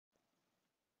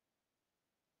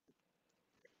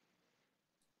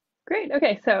Great.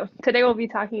 Okay, so today we'll be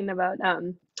talking about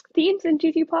themes in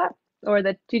ggplot, or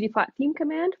the ggplot theme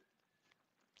command.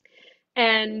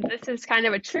 And this is kind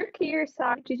of a trickier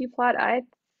side ggplot, I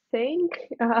think,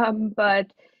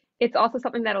 but it's also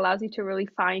something that allows you to really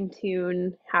fine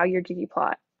tune how your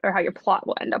ggplot or how your plot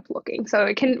will end up looking. So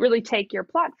it can really take your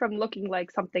plot from looking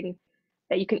like something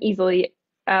that you can easily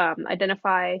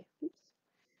identify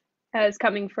as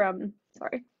coming from,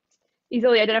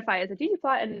 easily identify as a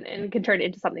ggplot and can turn it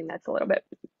into something that's a little bit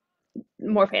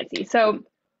more fancy. So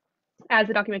as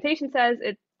the documentation says,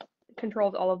 it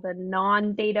controls all of the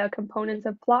non-data components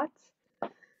of plots.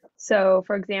 So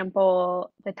for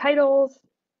example, the titles,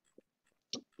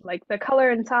 like the color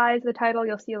and size of the title,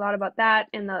 you'll see a lot about that,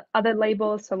 and the other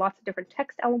labels, so lots of different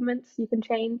text elements you can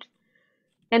change.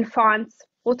 And fonts,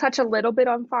 we'll touch a little bit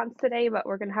on fonts today, but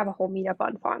we're gonna have a whole meetup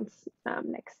on fonts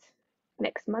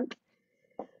next month.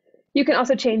 You can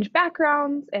also change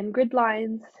backgrounds and grid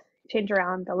lines, change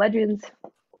around the legends,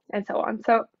 and so on.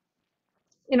 So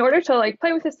in order to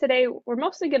play with this today, we're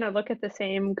mostly going to look at the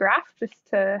same graph just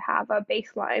to have a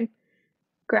baseline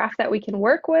graph that we can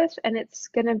work with. And it's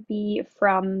going to be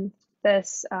from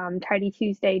this Tidy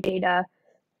Tuesday data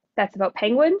that's about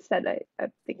penguins that I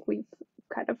think we've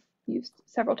kind of used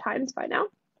several times by now.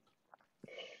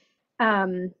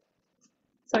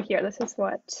 So here, this is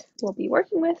what we'll be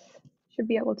working with. Should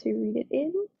be able to read it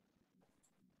in.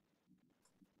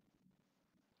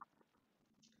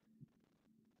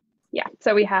 Yeah,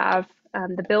 so we have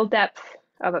the bill depth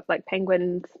of like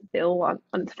penguin's bill on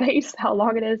its face, how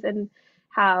long it is, and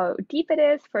how deep it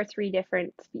is for 3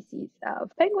 different species of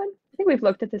penguin. I think we've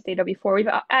looked at this data before. We've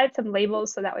added some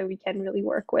labels so that way we can really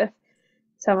work with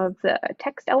some of the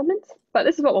text elements, but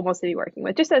this is what we'll mostly be working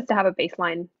with, just as to have a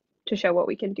baseline to show what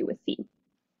we can do with theme.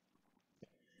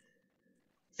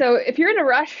 So if you're in a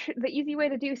rush, the easy way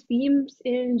to do themes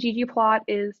in ggplot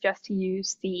is just to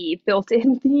use the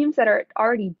built-in themes that are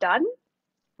already done.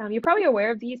 You're probably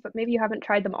aware of these, but maybe you haven't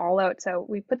tried them all out. So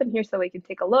we put them here so we can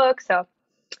take a look. So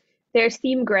there's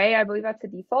theme gray. I believe that's the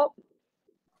default.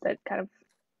 That kind of,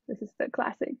 this is the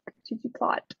classic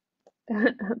ggplot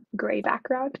gray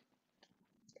background.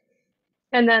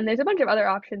 And then there's a bunch of other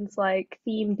options like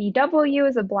theme BW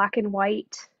is a black and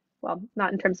white. Well,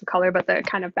 not in terms of color, but the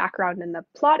kind of background in the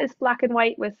plot is black and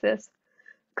white with this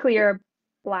clear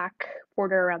black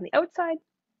border around the outside.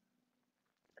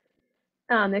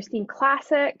 There's theme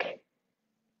classic.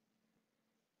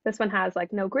 This one has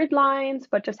like no grid lines,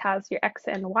 but just has your X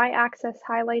and Y axis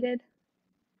highlighted.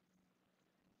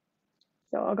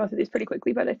 So I'll go through these pretty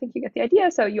quickly, but I think you get the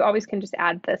idea. So you always can just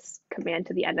add this command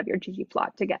to the end of your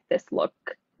ggplot to get this look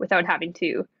without having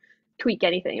to tweak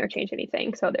anything or change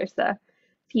anything. So there's the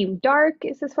theme dark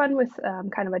is this one with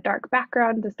kind of a dark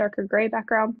background, this darker gray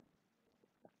background.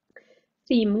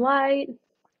 Theme light.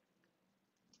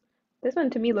 This one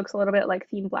to me looks a little bit like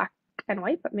theme black and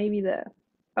white, but maybe the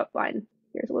outline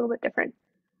here is a little bit different.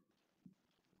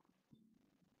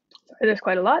 So there's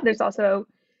quite a lot. There's also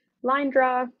line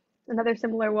draw, another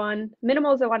similar one.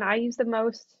 Minimal is the one I use the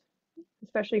most,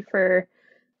 especially for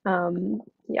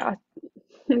yeah,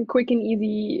 quick and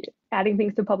easy adding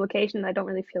things to publication I don't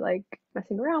really feel like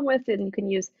messing around with. And you can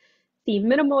use theme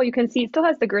minimal. You can see it still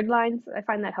has the grid lines. I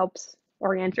find that helps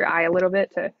orient your eye a little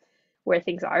bit to where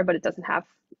things are, but it doesn't have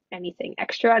anything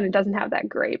extra and it doesn't have that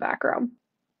gray background.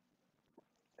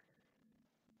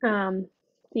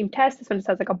 Theme test, this one just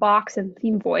has like a box, and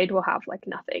theme void will have like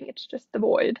nothing. It's just the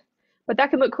void. But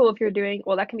that can look cool if you're doing,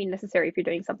 well, that can be necessary if you're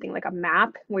doing something like a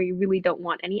map where you really don't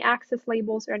want any axis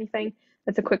labels or anything.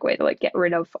 That's a quick way to like get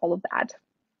rid of all of that.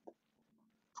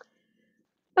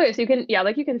 Okay, so you can, yeah,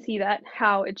 like you can see that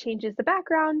how it changes the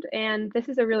background, and this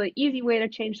is a really easy way to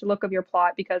change the look of your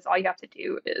plot because all you have to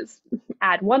do is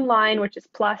add one line, which is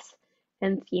plus,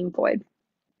 and theme void.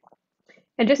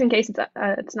 And just in case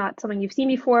it's not something you've seen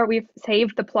before, we've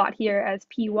saved the plot here as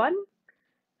P1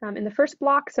 in the first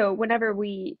block. So whenever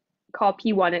we call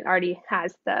P1, it already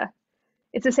has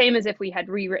it's the same as if we had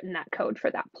rewritten that code for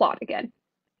that plot again.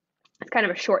 It's kind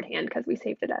of a shorthand because we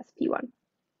saved it as P1.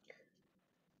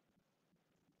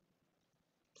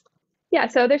 Yeah,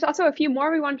 so there's also a few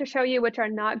more we wanted to show you which are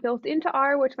not built into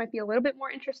R, which might be a little bit more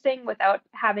interesting without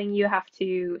having you have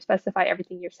to specify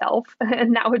everything yourself.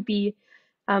 And that would be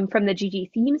from the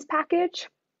GG themes package.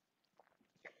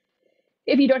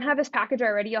 If you don't have this package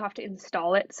already, you'll have to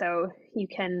install it. So you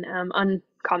can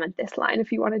uncomment this line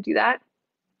if you want to do that.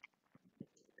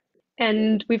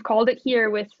 And we've called it here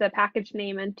with the package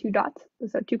name and 2 dots,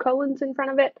 so 2 colons in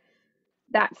front of it.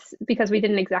 That's because we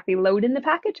didn't exactly load in the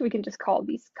package. We can just call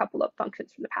these couple of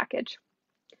functions from the package.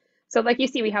 So like you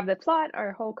see, we have the plot,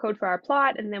 our whole code for our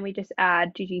plot, and then we just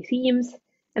add GG themes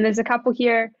And there's a couple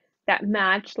here that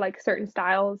match like certain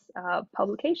styles of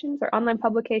publications or online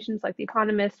publications like The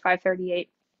Economist 538.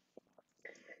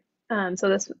 So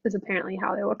this is apparently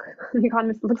how they look. The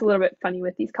Economist looks a little bit funny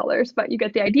with these colors, but you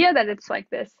get the idea that it's like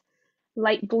this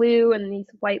light blue and these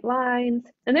white lines.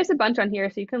 And there's a bunch on here,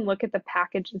 so you can look at the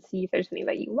package and see if there's any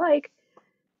that you like.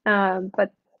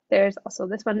 But there's also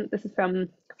this one. This is from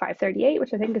 538,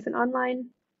 which I think is an online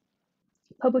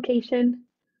publication.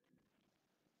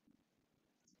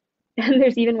 And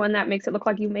there's even one that makes it look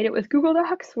like you made it with Google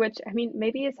Docs, which, I mean,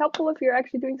 maybe is helpful if you're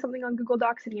actually doing something on Google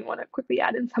Docs and you want to quickly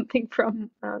add in something from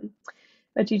a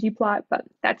ggplot, but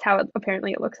that's how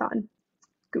apparently it looks on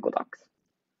Google Docs.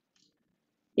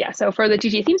 Yeah, so for the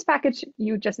GG themes package,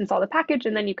 you just install the package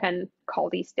and then you can call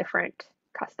these different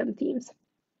custom themes.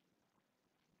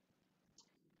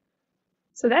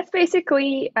 So that's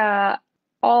basically was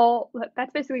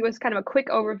kind of a quick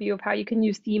overview of how you can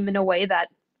use theme in a way that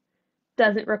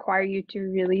doesn't require you to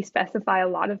really specify a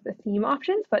lot of the theme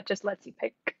options, but just lets you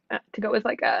pick to go with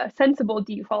like a sensible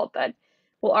default that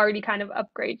will already kind of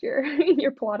upgrade your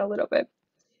your plot a little bit.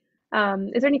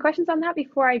 Is there any questions on that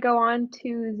before I go on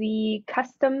to the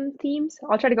custom themes?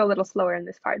 I'll try to go a little slower in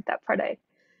this part. That part I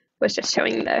was just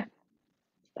showing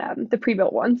the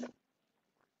pre-built ones.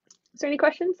 Is there any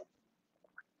questions?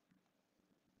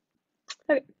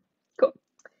 Okay, cool.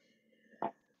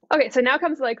 Okay, so now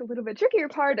comes like a little bit trickier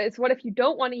part is what if you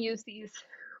don't want to use these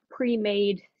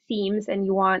pre-made themes and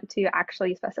you want to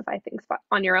actually specify things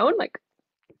on your own, like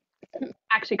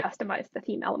actually customize the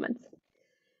theme elements.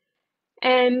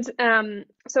 And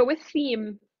so with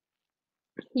theme,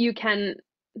 you can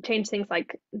change things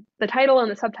like the title and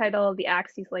the subtitle, the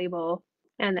axes label,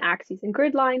 and the axes and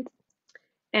grid lines,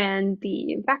 and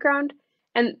the background.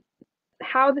 And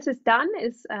how this is done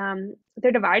is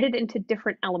they're divided into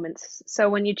different elements. So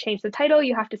when you change the title,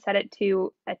 you have to set it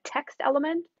to a text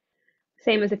element,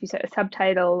 same as if you set a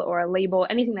subtitle or a label,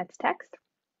 anything that's text.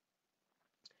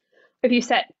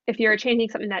 If you're changing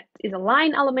something that is a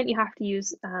line element, you have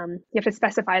to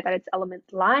specify that it's element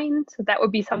line. So that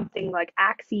would be something like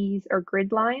axes or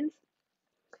grid lines.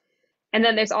 And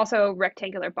then there's also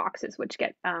rectangular boxes, which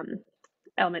get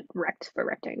element rect for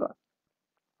rectangle.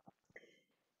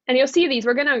 And you'll see these,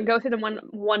 we're gonna go through them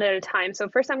one at a time. So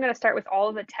first I'm gonna start with all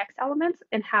of the text elements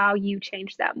and how you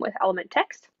change them with element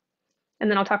text.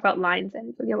 And then I'll talk about lines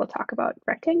and we'll talk about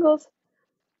rectangles.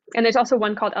 And there's also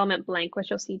one called element blank, which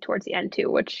you'll see towards the end too,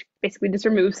 which basically just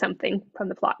removes something from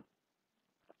the plot.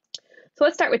 So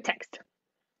let's start with text.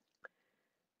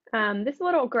 This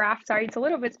little graph, sorry, it's a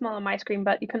little bit small on my screen,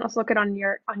 but you can also look at it on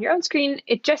your own screen.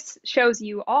 It just shows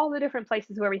you all the different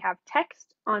places where we have text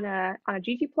on a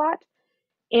ggplot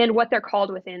and what they're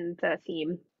called within the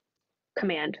theme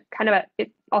command.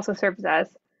 It also serves as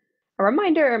a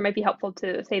reminder, or it might be helpful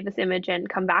to save this image and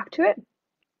come back to it.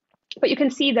 But you can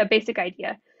see the basic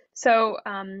idea. So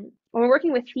when we're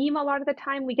working with theme a lot of the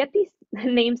time, we get these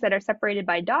names that are separated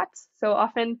by dots. So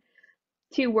often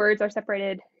two words are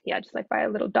separated, just like by a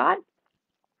little dot.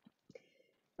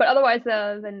 But otherwise,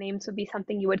 the names would be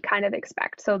something you would kind of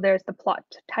expect. So there's the plot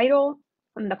title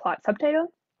and the plot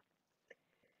subtitle.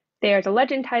 There's a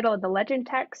legend title and the legend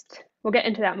text. We'll get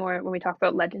into that more when we talk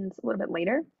about legends a little bit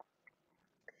later.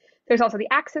 There's also the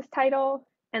axis title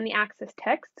and the axis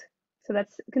text. So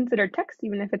that's considered text,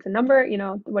 even if it's a number,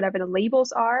 whatever the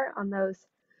labels are on those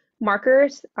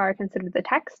markers are considered the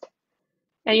text.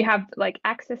 And you have like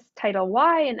axis title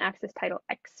Y and axis title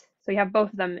X. So you have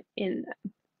both of them in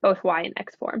both Y and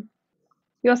X form.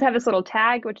 You also have this little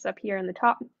tag, which is up here in the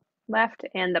top left,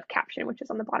 and the caption, which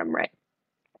is on the bottom right.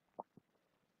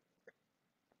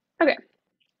 Okay.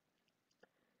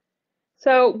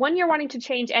 So when you're wanting to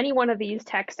change any one of these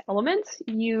text elements,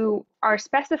 you are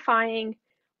specifying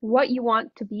what you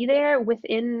want to be there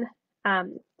within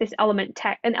this element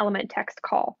text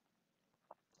call.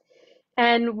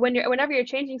 And whenever you're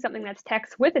changing something that's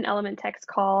text with an element text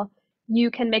call, you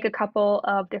can make a couple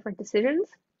of different decisions.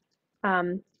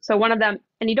 So one of them,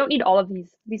 and you don't need all of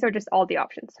these are just all the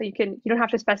options. So you don't have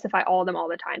to specify all of them all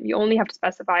the time. You only have to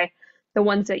specify the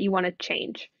ones that you want to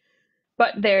change.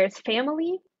 But there's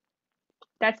family.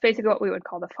 That's basically what we would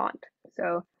call the font.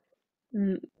 So,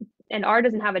 and R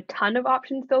doesn't have a ton of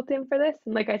options built in for this.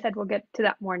 And like I said, we'll get to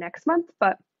that more next month,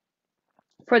 but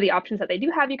for the options that they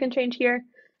do have, you can change here.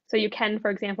 So you can, for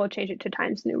example, change it to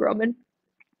Times New Roman.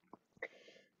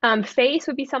 Face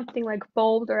would be something like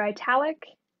bold or italic.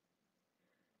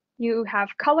 You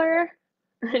have color,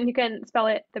 and you can spell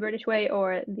it the British way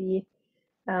or the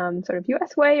sort of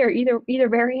US way, or either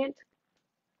variant.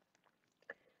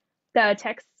 The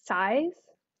text size.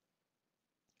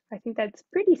 I think that's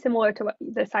pretty similar to what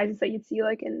the sizes that you'd see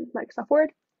like in Microsoft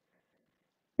Word.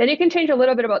 Then you can change a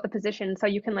little bit about the position. So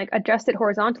you can like adjust it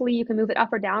horizontally. You can move it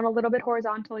up or down a little bit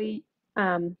horizontally.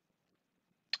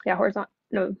 Yeah, horizontal,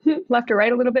 no, left or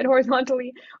right a little bit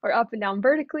horizontally, or up and down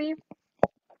vertically.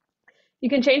 You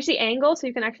can change the angle, so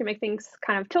you can actually make things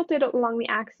kind of tilted along the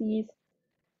axes.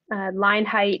 Line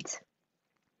height.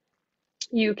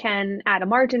 You can add a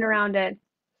margin around it.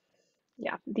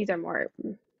 Yeah, these are more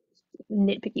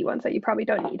nitpicky ones that you probably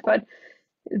don't need, but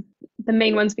the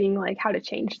main ones being like how to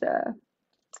change the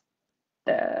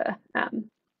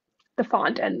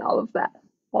font and all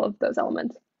of those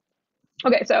elements.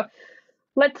 Okay, so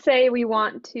let's say we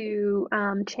want to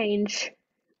change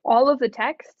all of the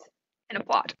text in a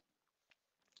plot.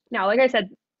 Now, like I said,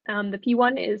 the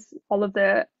P1 is all of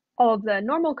the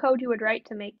normal code you would write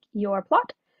to make your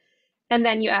plot, and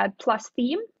then you add plus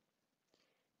theme.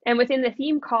 And within the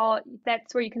theme call,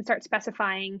 that's where you can start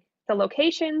specifying the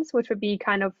locations, which would be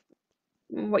kind of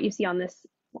what you see on this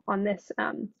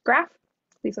graph,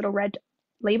 these little red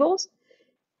labels.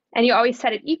 And you always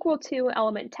set it equal to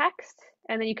element text,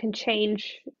 and then you can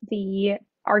change the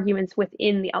arguments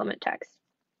within the element text.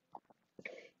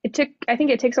 I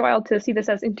think it takes a while to see this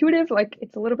as intuitive, like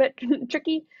it's a little bit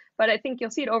tricky, but I think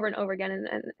you'll see it over and over again,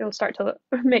 and it'll start to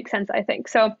make sense, I think.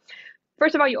 So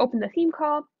first of all, you open the theme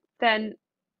call, then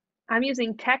I'm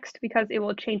using text because it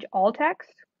will change all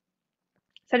text,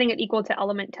 setting it equal to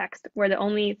element text, where the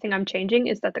only thing I'm changing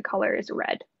is that the color is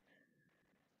red.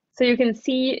 So you can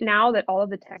see now that all of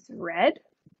the text is red.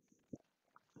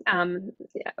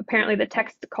 Apparently the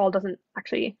text call doesn't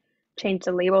actually change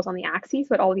the labels on the axes,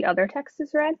 but all the other text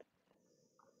is red.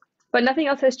 But nothing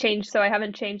else has changed, so I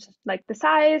haven't changed like the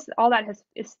size. All that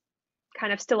is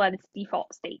kind of still at its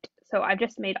default state. So I've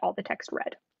just made all the text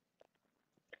red.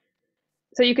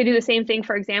 So you could do the same thing,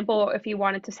 for example, if you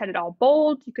wanted to set it all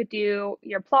bold, you could do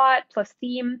your plot plus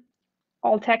theme,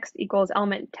 all text equals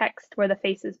element text where the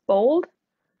face is bold.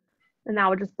 And that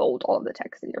would just bold all of the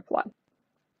text in your plot.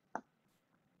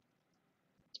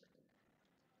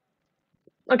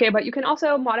 Okay, but you can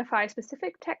also modify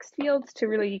specific text fields to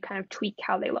really kind of tweak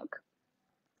how they look.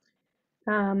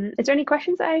 Is there any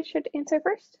questions I should answer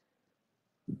first?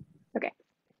 Okay.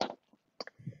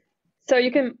 So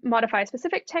you can modify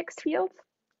specific text fields.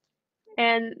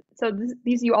 And so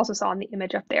these you also saw in the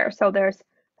image up there. So there's,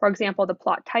 for example, the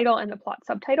plot title and the plot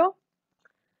subtitle.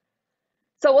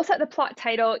 So we'll set the plot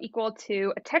title equal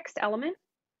to a text element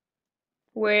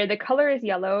where the color is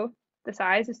yellow, the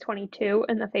size is 22,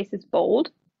 and the face is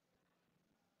bold.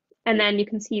 And then you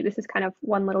can see this is kind of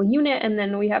one little unit, and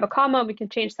then we have a comma. We can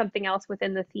change something else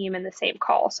within the theme in the same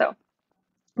call. So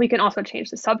we can also change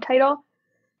the subtitle.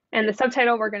 And the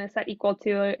subtitle we're going to set equal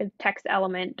to a text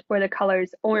element where the color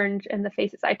is orange and the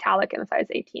face is italic and the size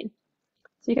 18.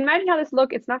 So you can imagine how this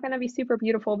looks. It's not going to be super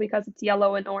beautiful because it's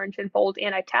yellow and orange and bold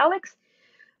and italics.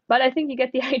 But I think you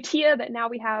get the idea that now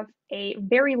we have a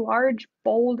very large,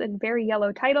 bold, and very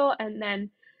yellow title, and then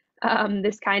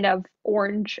this kind of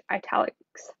orange italics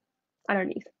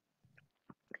underneath.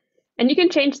 And you can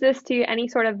change this to any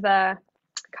sort of the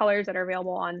colors that are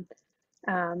available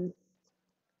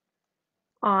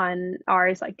on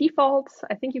ours, like defaults.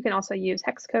 I think you can also use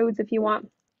hex codes if you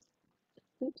want.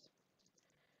 Oops.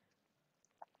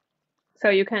 So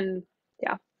you can,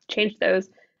 yeah, change those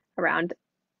around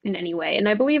in any way. And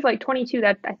I believe like 22,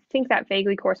 I think that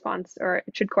vaguely corresponds, or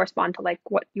it should correspond to like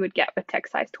what you would get with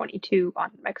text size 22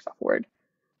 on Microsoft Word,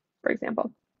 for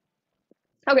example.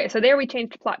 Okay, so there we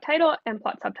changed plot title and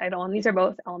plot subtitle, and these are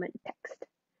both element text.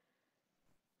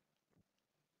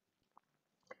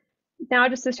 Now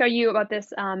just to show you about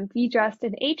this vjust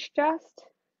and hjust.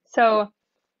 So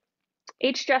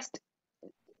hjust,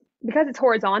 because it's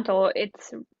horizontal,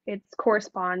 it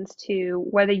corresponds to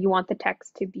whether you want the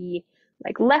text to be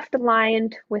like left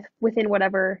aligned within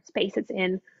whatever space it's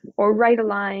in, or right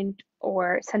aligned,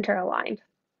 or center aligned.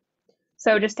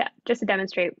 So just to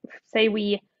demonstrate, say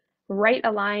we right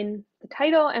align the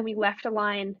title and we left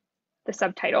align the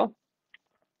subtitle.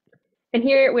 And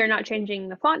here we're not changing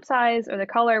the font size or the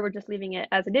color, we're just leaving it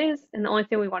as it is. And the only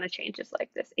thing we want to change is like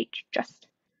this hjust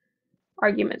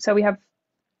argument. So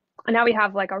now we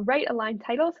have like a right aligned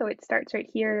title. So it starts right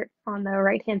here on the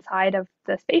right hand side of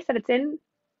the space that it's in,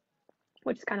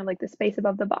 which is kind of like the space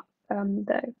above the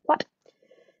plot.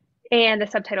 And the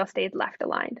subtitle stays left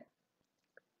aligned.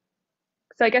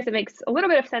 So I guess it makes a little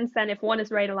bit of sense then if 1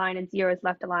 is right aligned and 0 is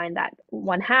left aligned, that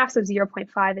 1/2, so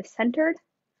 0.5 is centered.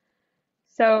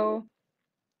 So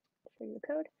show you the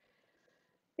code.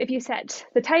 If you set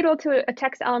the title to a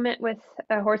text element with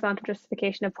a horizontal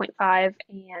justification of 0.5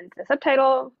 and the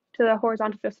subtitle to to the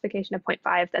horizontal justification of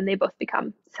 0.5, then they both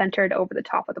become centered over the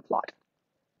top of the plot.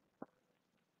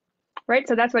 Right,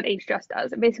 so that's what HJust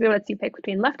does. It basically lets you pick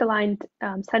between left aligned,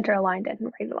 center aligned,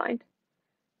 and right aligned.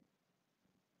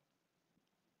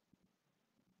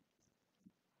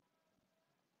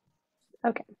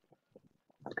 Okay.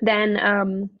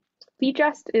 Then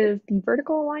VJust is the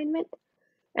vertical alignment.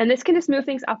 And this can just move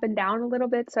things up and down a little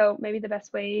bit. So maybe the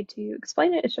best way to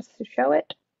explain it is just to show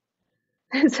it.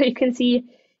 So you can see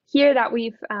here that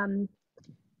we've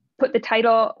put the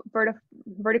title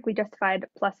vertically justified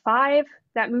 +5.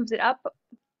 That moves it up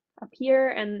here.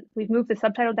 And we've moved the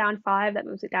subtitle down 5. That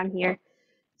moves it down here.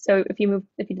 So if you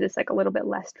do this like a little bit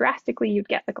less drastically, you'd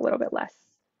get like a little bit less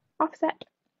offset.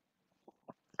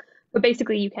 But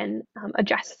basically you can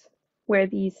adjust where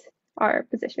these are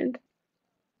positioned.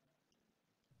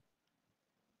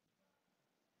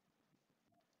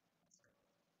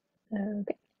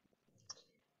 Okay.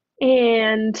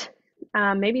 And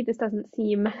maybe this doesn't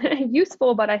seem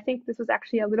useful, but I think this was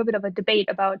actually a little bit of a debate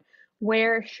about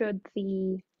where should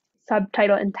the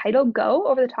subtitle and title go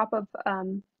over the top of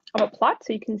a plot.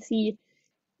 So you can see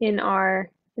in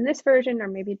this version, or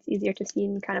maybe it's easier to see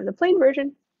in kind of the plain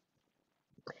version,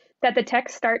 that the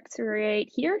text starts right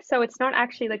here. So it's not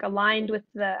actually like aligned with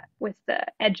the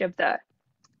edge of the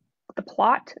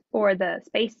plot or the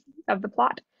space of the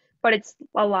plot, but it's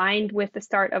aligned with the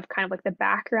start of kind of like the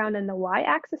background and the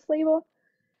y-axis label.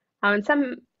 And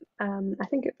I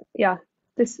think, yeah,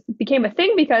 this became a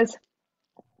thing because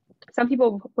some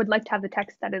people would like to have the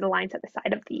text that it aligns at the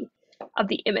side of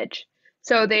the image.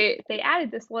 So they added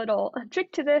this little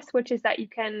trick to this, which is that you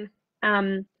can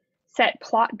set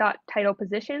plot.title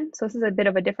position. So this is a bit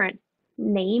of a different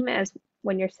name as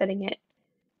when you're setting it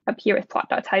up here with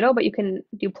plot.title, but you can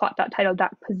do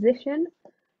plot.title.position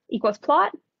equals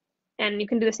plot. And you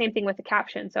can do the same thing with the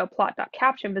caption. So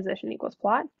plot.caption position equals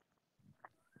plot.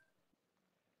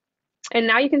 And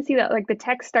now you can see that like the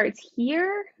text starts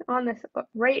here on this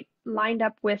right, lined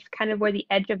up with kind of where the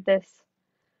edge of this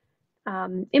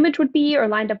image would be, or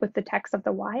lined up with the text of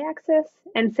the y-axis.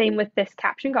 And same with this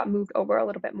caption, got moved over a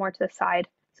little bit more to the side.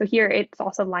 So here it's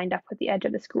also lined up with the edge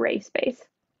of this gray space.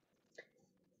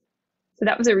 So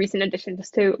that was a recent addition,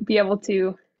 just to be able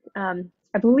to,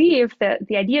 I believe that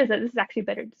the idea is that this is actually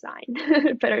better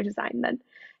design, better design than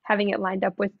having it lined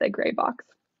up with the gray box.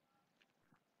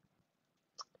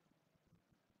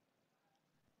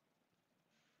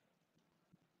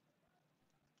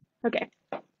 Okay.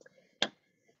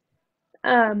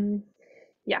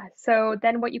 Yeah, so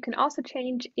then what you can also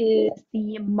change is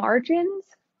the margins,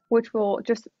 which will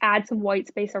just add some white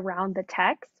space around the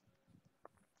text.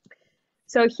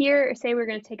 So here, say we're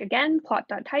going to take again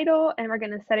plot.title and we're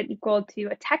going to set it equal to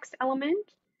a text element.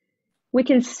 We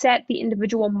can set the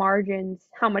individual margins,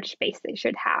 how much space they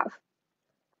should have.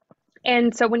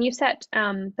 And so when you set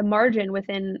the margin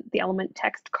within the element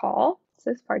text call,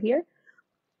 so this part here,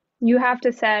 you have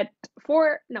to set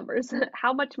 4 numbers,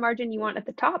 how much margin you want at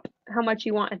the top, how much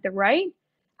you want at the right,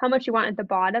 how much you want at the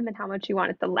bottom, and how much you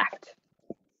want at the left.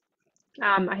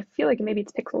 I feel like maybe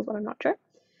it's pixels, but I'm not sure.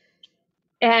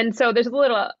 And so there's a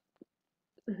little,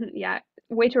 yeah,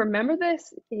 way to remember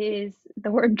this is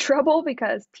the word trouble,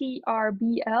 because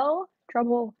TRBL,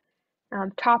 trouble,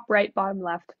 top, right, bottom,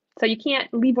 left. So you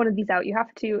can't leave one of these out. You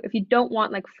have to, if you don't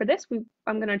want, like for this,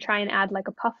 I'm going to try and add like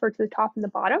a puffer to the top and the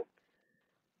bottom.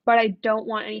 But I don't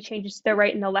want any changes to the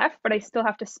right and the left, but I still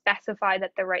have to specify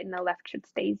that the right and the left should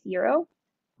stay 0.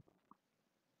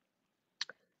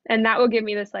 And that will give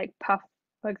me this like puff,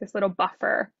 like this little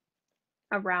buffer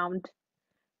around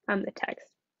the text.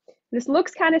 This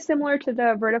looks kind of similar to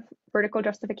the vertical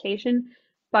justification,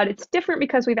 but it's different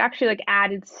because we've actually like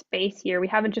added space here. We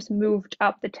haven't just moved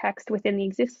up the text within the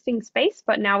existing space,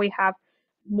 but now we have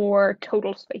more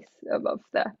total space above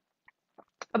the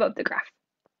graph.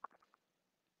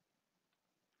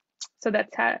 So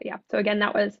that's how, yeah. So again,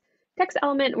 that was text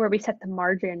element where we set the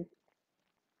margin.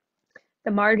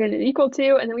 The margin is equal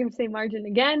to, and then we have to say margin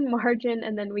again, margin,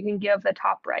 and then we can give the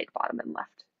top, right, bottom, and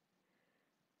left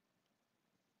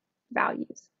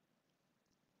values.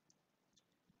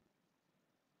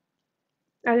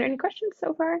 Are there any questions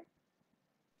so far?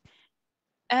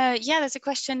 Yeah, there's a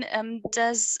question.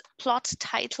 Does plot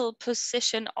title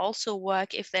position also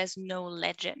work if there's no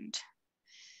legend?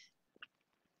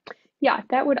 Yeah,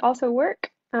 that would also work.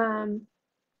 That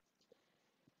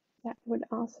would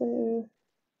also,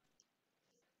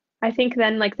 I think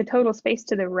then like the total space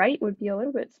to the right would be a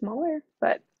little bit smaller,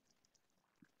 but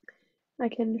I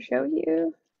can show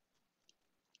you.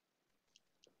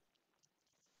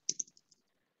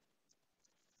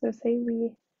 So say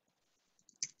we,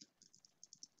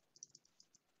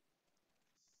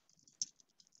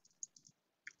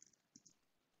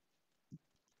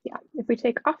 if we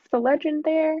take off the legend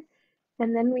there,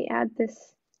 and then we add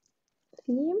this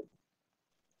theme,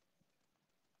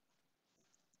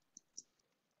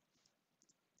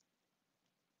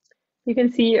 you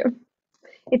can see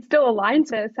it still aligns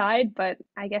to the side, but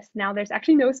I guess now there's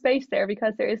actually no space there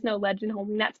because there is no legend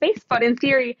holding that space. But in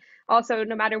theory, also,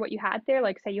 no matter what you had there,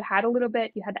 like say you had a little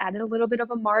bit, you had added a little bit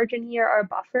of a margin here or a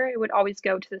buffer, it would always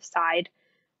go to the side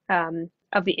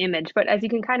of the image. But as you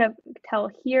can kind of tell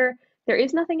here, there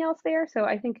is nothing else there. So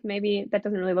I think maybe that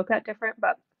doesn't really look that different,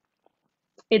 but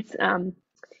it's a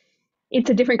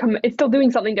different, it's still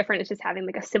doing something different. It's just having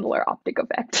like a similar optic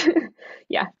effect.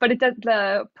 Yeah, but it does,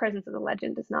 the presence of the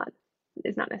legend is not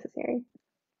necessary.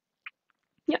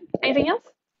 Yeah, anything else?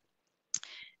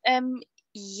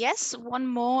 Yes, one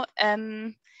more.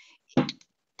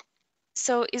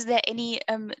 So is there any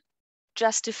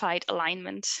justified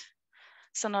alignment?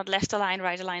 So not left align,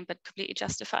 right align, but completely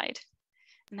justified.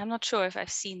 And I'm not sure if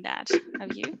I've seen that.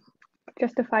 Have you?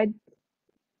 Justified,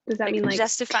 does that mean like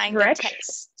justifying stretch? the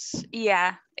text?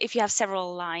 Yeah, if you have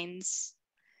several lines.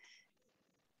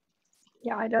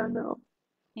 Yeah, I don't know.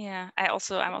 Yeah, I'm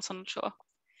also not sure.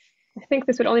 I think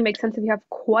this would only make sense if you have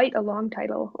quite a long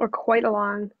title or quite a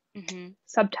long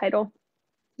subtitle.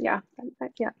 Yeah,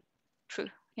 yeah. True.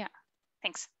 Yeah.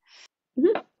 Thanks.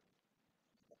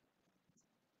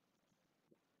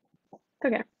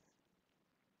 Okay.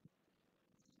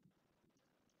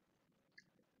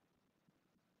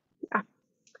 Yeah.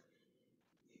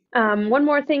 One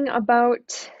more thing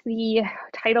about the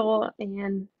title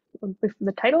and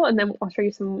then I'll show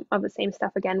you some of the same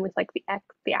stuff again with like the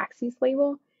axes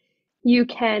label. You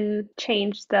can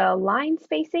change the line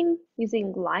spacing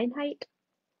using line height.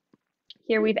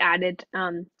 Here we've added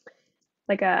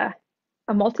like a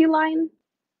multi-line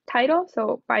title.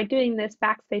 So by doing this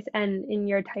backspace N in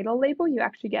your title label, you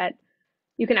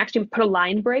can actually put a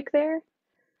line break there.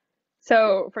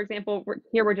 So for example,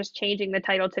 we're just changing the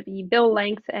title to be bill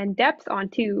length and depth on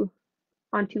two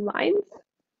lines.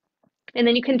 And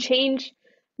then you can change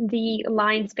the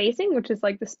line spacing, which is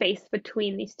like the space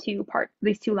between these two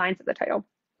lines of the title.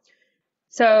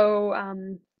 So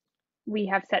we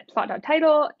have set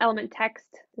plot.title, element text,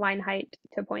 line height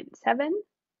to 0.7.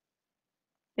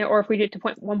 Or if we do it to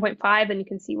 1.5, then you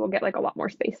can see we'll get like a lot more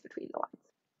space between the lines.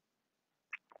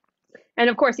 And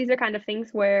of course, these are kind of things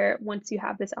where once you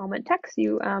have this element text,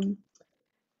 you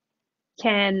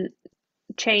can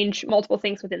change multiple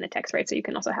things within the text, right? So you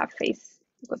can also have face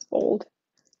equals bold.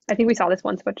 I think we saw this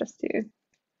once, but just to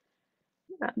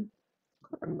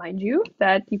remind you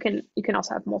that you can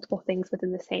also have multiple things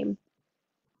within the same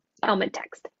element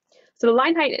text. So the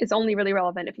line height is only really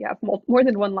relevant if you have more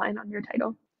than one line on your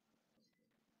title,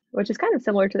 which is kind of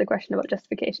similar to the question about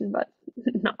justification, but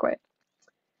not quite.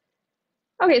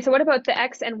 Okay, so what about the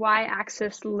X and Y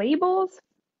axis labels?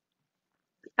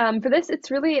 For this, it's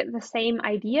really the same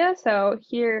idea. So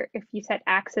here, if you set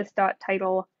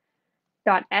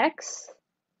axis.title.x,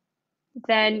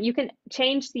 then you can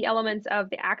change the elements of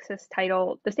the axis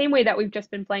title the same way that we've just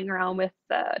been playing around with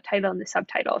the title and the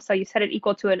subtitle. So you set it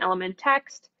equal to an element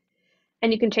text,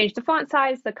 and you can change the font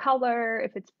size, the color,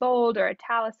 if it's bold or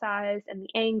italicized, and the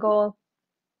angle.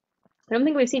 I don't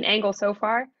think we've seen angle so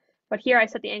far, but here I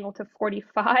set the angle to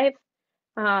 45.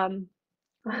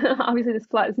 Obviously this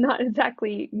plot is not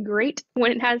exactly great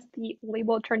when it has the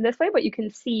label turned this way, but you can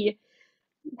see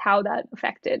how that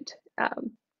affected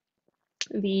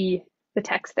the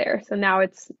text there. So now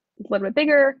it's a little bit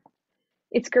bigger,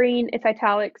 it's green, it's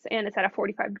italics, and it's at a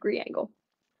 45-degree angle.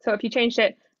 So if you changed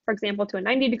it, for example, to a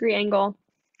 90-degree angle,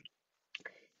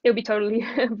 it would be totally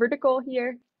vertical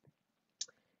here.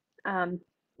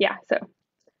 Yeah, so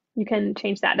you can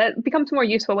change that. That becomes more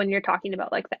useful when you're talking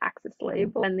about like the axis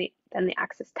label and the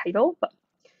axis title, but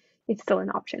it's still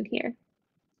an option here.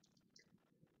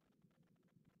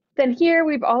 Then here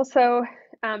we've also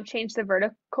changed the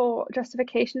vertical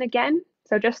justification again.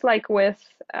 So just like with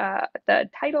the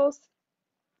titles,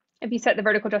 if you set the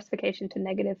vertical justification to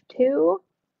 -2,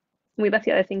 and we left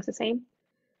the other things the same,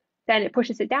 then it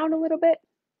pushes it down a little bit.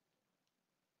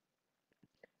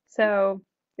 So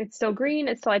it's still green,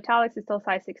 it's still italics, it's still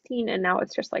size 16, and now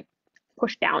it's just like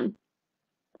pushed down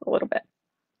a little bit.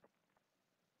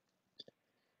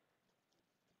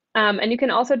 And you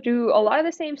can also do a lot of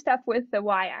the same stuff with the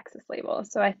y-axis label.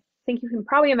 So I think you can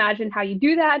probably imagine how you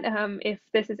do that. If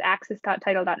this is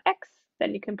axis.title.x,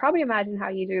 then you can probably imagine how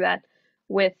you do that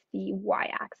with the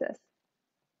y-axis.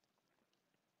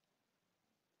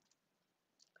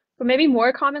 But maybe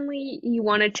more commonly, you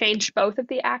want to change both of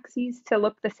the axes to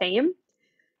look the same.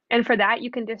 And for that,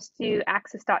 you can just do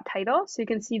axis.title. So you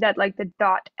can see that like the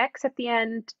 .x at the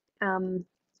end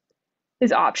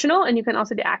is optional, and you can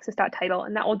also do axis.title,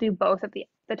 and that will do both of the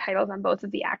titles on both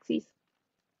of the axes.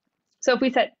 So if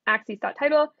we set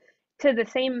axes.title to the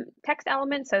same text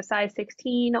element, so size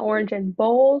 16, orange and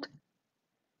bold,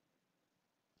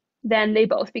 then they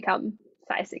both become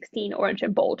size 16, orange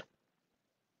and bold.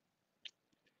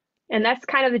 And that's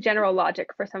kind of the general logic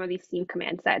for some of these theme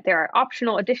commands, that there are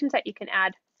optional additions that you can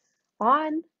add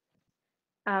on,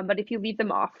 but if you leave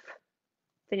them off,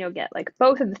 then you'll get like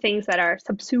both of the things that are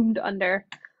subsumed under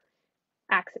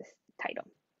axis title.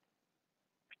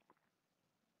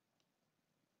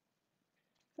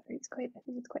 Sorry, I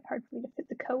think it's quite hard for me to fit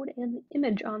the code and the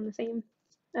image on the same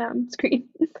screen.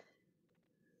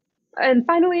 And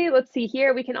finally, let's see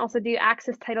here, we can also do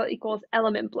axis title equals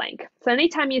element blank. So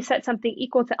anytime you set something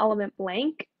equal to element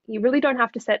blank, you really don't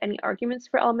have to set any arguments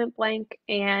for element blank.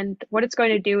 And what it's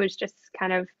going to do is just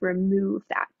kind of remove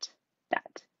that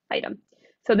item.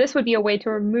 So this would be a way to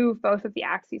remove both of the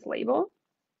axes label.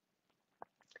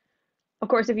 Of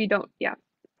course, if you don't, yeah.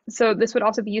 So this would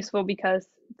also be useful because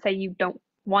say you don't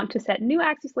want to set new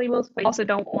axis labels, but you also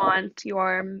don't want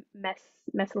your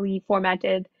messily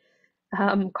formatted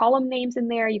column names in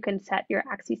there. You can set your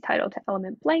axis title to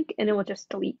element blank, and it will just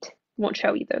delete, won't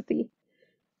show either of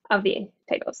the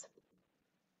titles.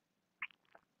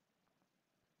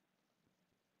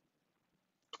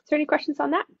 Is there any questions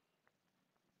on that?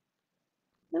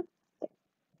 No?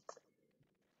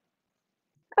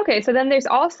 Okay, so then there's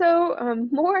also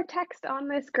more text on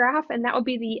this graph, and that would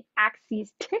be the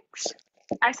axes ticks.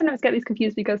 I sometimes get these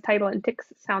confused because title and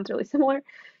ticks sounds really similar,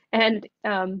 and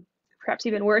perhaps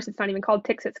even worse, it's not even called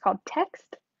ticks, it's called text.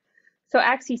 So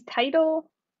axes title,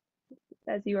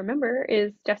 as you remember,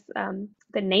 is just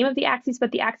the name of the axis,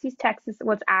 but the axes text is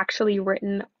what's actually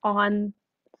written on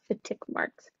the tick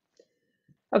marks.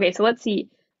 Okay, so let's see.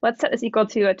 Let's set this equal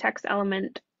to a text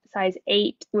element size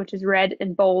 8, which is red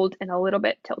and bold and a little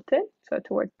bit tilted, so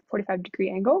toward 45-degree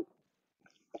angle.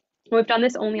 We've done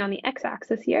this only on the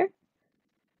x-axis here.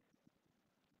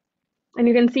 And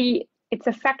you can see it's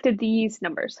affected these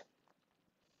numbers.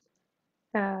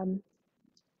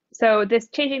 So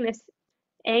changing this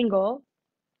angle,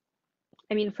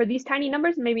 I mean, for these tiny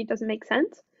numbers, maybe it doesn't make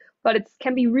sense, but it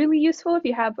can be really useful if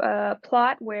you have a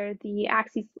plot where the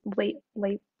axes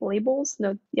labels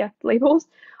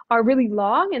are really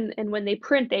long, and when they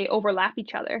print, they overlap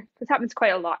each other. This happens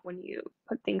quite a lot when you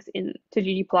put things into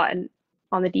ggplot, and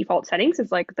on the default settings,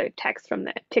 it's like the text from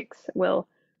the ticks will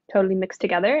totally mix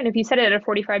together. And if you set it at a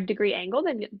 45-degree angle,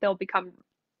 then they'll become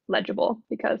legible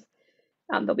because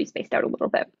they'll be spaced out a little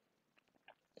bit.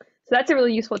 So that's a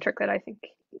really useful trick that I think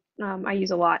I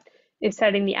use a lot, is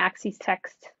setting the axes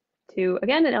text to,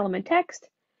 again, an element text,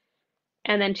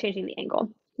 and then changing the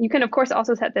angle. You can, of course,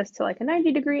 also set this to like a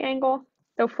 90-degree angle,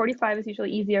 though 45 is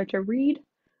usually easier to read.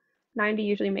 90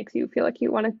 usually makes you feel like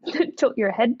you want to tilt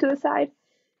your head to the side,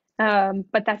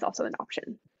 but that's also an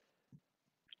option.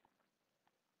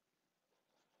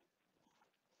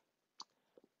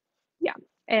 Yeah,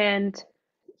 and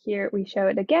here we show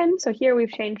it again. So here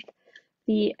we've changed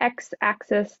the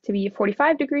x-axis to be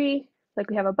 45-degree, like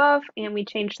we have above, and we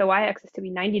changed the y-axis to be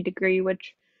 90-degree,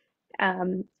 which,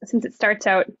 since it starts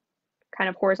out kind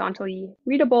of horizontally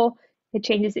readable, it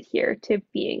changes it here to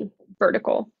being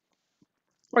vertical.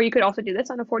 Or you could also do this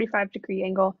on a 45-degree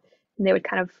angle, and they would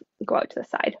kind of go out to the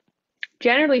side.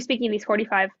 Generally speaking, these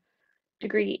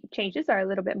 45-degree changes are a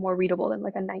little bit more readable than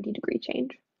like a 90-degree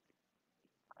change,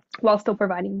 while still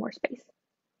providing more space.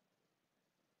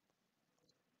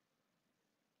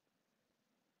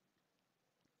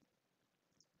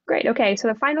 Great, okay, so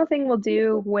the final thing we'll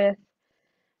do with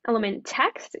element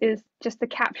text is just the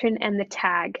caption and the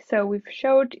tag. So we've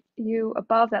showed you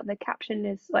above that the caption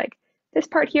is like this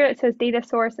part here, it says data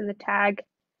source, and the tag,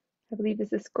 I believe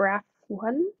this is graph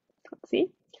 1. Let's see.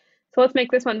 So let's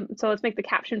make this one, so let's make the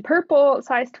caption purple,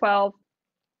 size 12,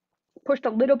 pushed a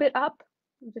little bit up,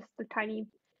 just a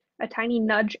tiny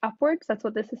nudge upwards. That's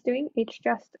what this is doing,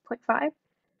 hjust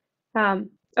 0.5.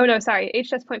 Oh no, sorry,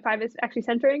 hjust 0.5 is actually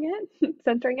centering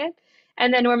it.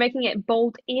 And then we're making it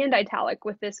bold and italic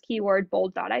with this keyword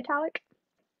bold.italic.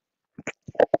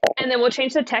 And then we'll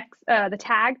change the text, the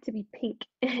tag to be pink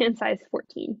and size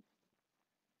 14.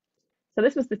 So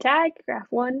this was the tag, graph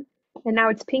 1, and now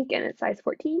it's pink and it's size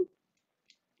 14.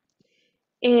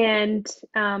 And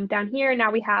down here,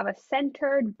 now we have a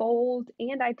centered, bold,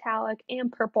 and italic,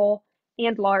 and purple,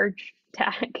 and large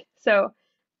tag. So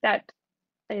that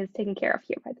is taken care of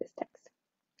here by this text.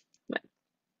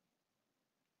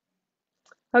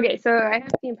 Okay, so I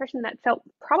have the impression that felt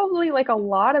probably like a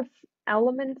lot of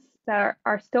elements that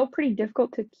are still pretty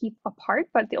difficult to keep apart,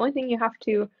 but the only thing you have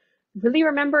to really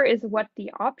remember is what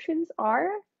the options are.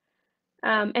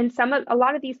 And a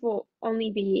lot of these will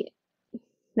only be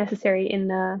necessary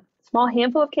in a small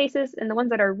handful of cases, and the ones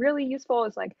that are really useful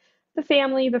is like the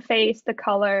family, the face, the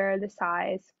color, the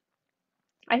size.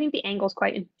 I think the angle is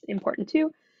quite important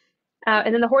too.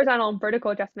 And then the horizontal and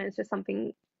vertical adjustment is just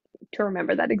something to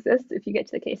remember that exists if you get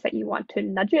to the case that you want to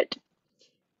nudge it.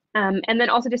 And then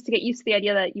also just to get used to the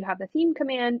idea that you have the theme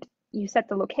command, you set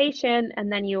the location, and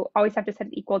then you always have to set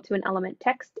it equal to an element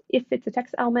text if it's a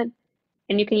text element,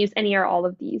 and you can use any or all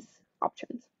of these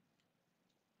options.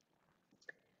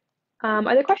 Are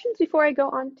there questions before I go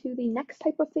on to the next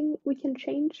type of thing we can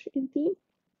change in theme?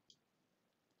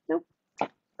 No?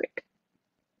 Great.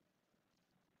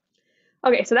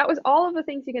 Okay, so that was all of the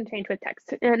things you can change with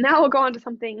text. And now we'll go on to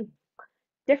something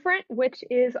different, which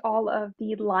is all of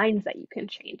the lines that you can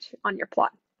change on your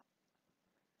plot.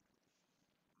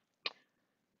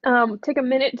 Take a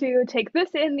minute to take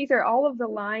this in. These are all of the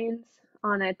lines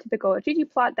on a typical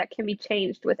ggplot that can be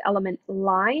changed with element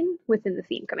line within the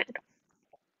theme command.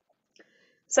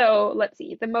 So let's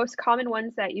see, the most common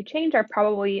ones that you change are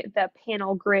probably the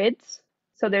panel grids.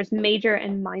 So there's major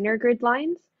and minor grid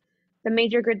lines. The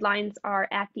major grid lines are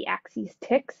at the axes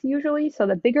ticks usually, so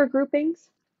the bigger groupings.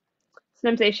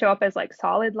 Sometimes they show up as like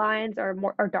solid lines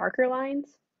or darker lines.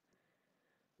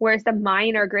 Whereas the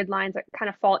minor grid lines that kind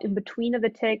of fall in between of the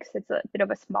ticks, it's a bit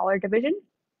of a smaller division.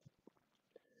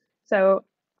 So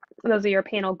those are your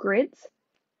panel grids.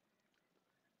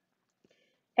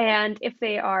 And if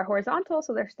they are horizontal,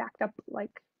 so they're stacked up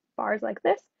like bars like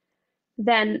this,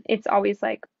 then it's always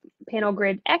like panel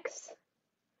grid x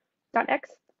dot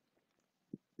x.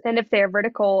 And if they're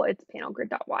vertical, it's panel grid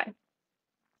dot y.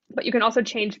 But you can also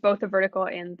change both the vertical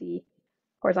and the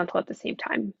horizontal at the same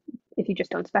time if you just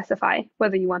don't specify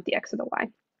whether you want the x or the y.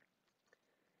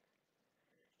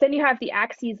 Then you have the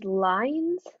axes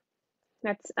lines.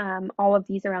 That's all of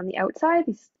these around the outside,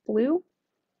 these blue.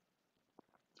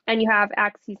 And you have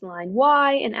axes line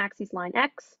y and axes line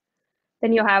x.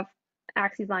 Then you'll have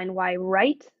axes line y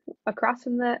right across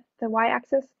from the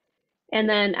y-axis, and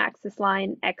then axis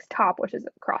line x top, which is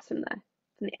across from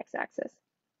the x-axis.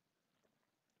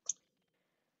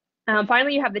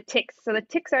 Finally, you have the ticks. So the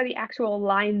ticks are the actual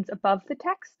lines above the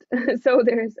text. So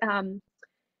there's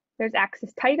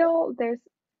axis title, there's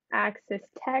axis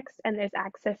text, and there's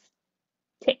axis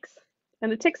ticks.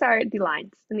 And the ticks are the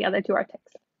lines, and the other two are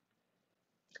ticks.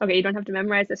 Okay, you don't have to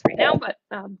memorize this right now, but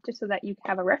just so that you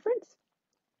have a reference.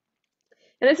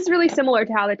 And this is really similar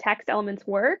to how the text elements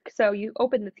work. So you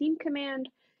open the theme command,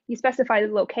 you specify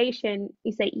the location,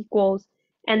 you say equals,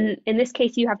 and in this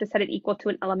case, you have to set it equal to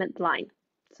an element line.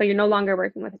 So you're no longer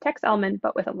working with a text element,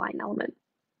 but with a line element.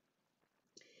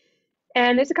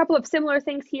 And there's a couple of similar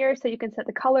things here. So you can set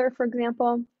the color, for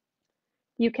example.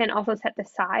 You can also set the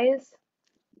size.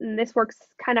 And this works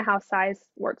kind of how size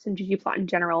works in ggplot in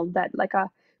general, that like a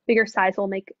bigger size will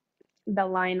make the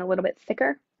line a little bit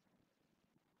thicker.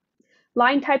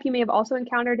 Line type you may have also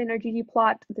encountered in our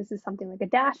ggplot. This is something like a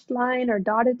dashed line or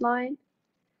dotted line.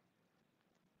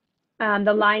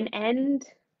 The line end,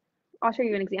 I'll show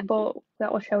you an example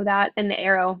that will show that, and the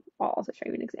arrow, I'll also show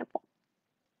you an example.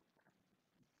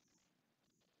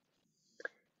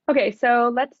 Okay,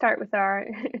 so let's start with our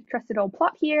trusted old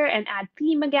plot here and add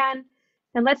theme again.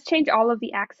 And let's change all of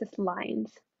the axis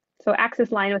lines. So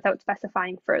axis line without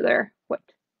specifying further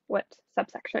what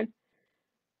subsection.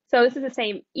 So this is the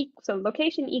same, so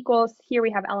location equals, here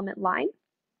we have element line.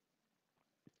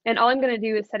 And all I'm going to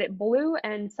do is set it blue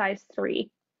and size 3.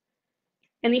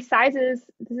 And these sizes,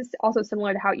 this is also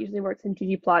similar to how it usually works in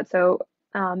ggplot. So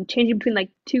changing between like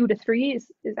 2 to 3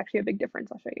 is actually a big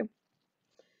difference. I'll show you.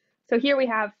 So here we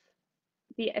have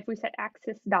if we set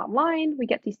axis dot line, we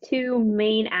get these two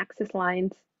main axis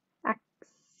lines,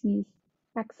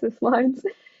 axis lines,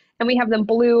 and we have them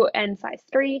blue and size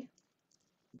 3.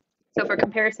 So for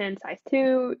comparison, size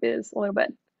 2 is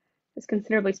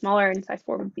considerably smaller, and size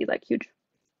 4 would be like huge.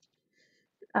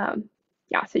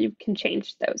 Yeah, so you can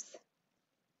change those.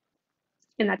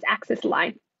 And that's axis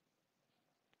line.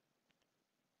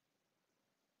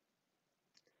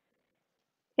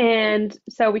 And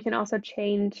so we can also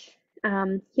change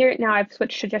here. Now I've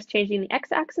switched to just changing the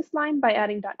x-axis line by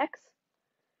adding .x.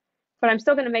 But I'm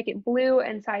still going to make it blue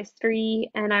and size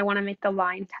 3, and I want to make the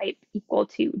line type equal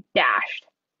to dashed.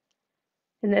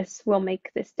 And this will make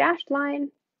this dashed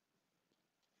line.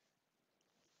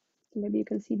 Maybe you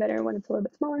can see better when it's a little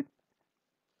bit smaller.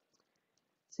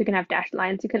 So you can have dashed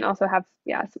lines. You can also have,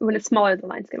 yeah, when it's smaller, the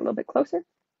lines get a little bit closer.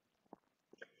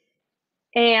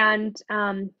 And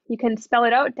you can spell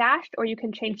it out dashed, or you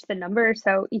can change the number.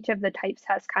 So each of the types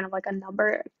has kind of like a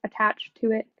number attached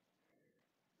to it.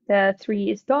 the 3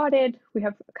 is dotted. We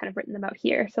have kind of written them out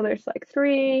here. So there's like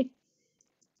 3,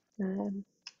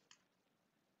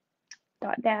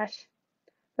 dot dash.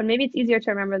 But maybe it's easier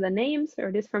to remember the names, or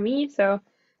it is for me. So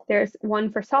there's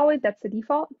 1 for solid, that's the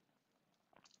default.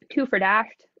 2 for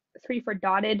dashed, 3 for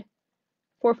dotted,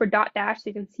 4 for dot dash. So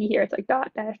you can see here it's like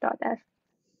dot dash, dot dash.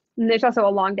 And there's also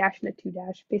a long dash and a 2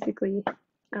 dash. Basically,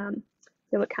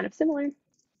 they look kind of similar.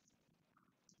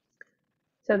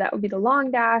 So that would be the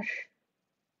long dash,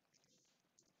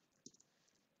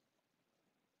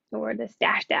 or this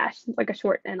dash dash, like a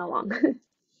short and a long.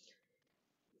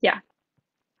 Yeah,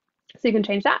 so you can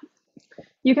change that.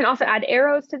 You can also add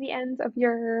arrows to the ends of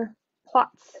your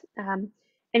plots, and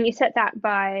you set that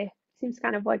by, seems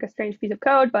kind of like a strange piece of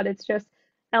code, but it's just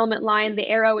element line, the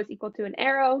arrow is equal to an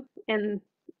arrow, and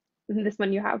in this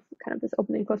one you have kind of this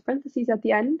open and close parentheses at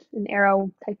the end, an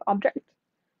arrow type object.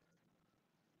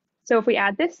 So if we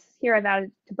add this, here I've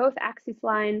added to both axis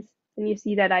lines, and you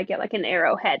see that I get like an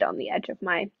arrow head on the edge of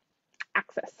my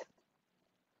axis.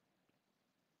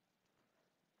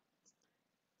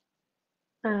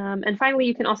 And finally,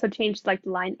 you can also change like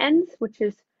the line ends, which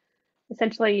is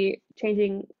essentially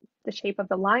changing the shape of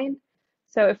the line.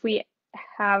 So if we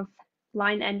have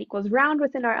line end equals round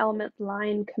within our element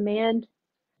line command,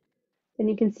 then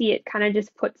you can see it kind of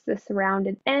just puts this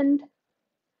rounded end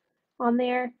on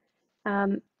there.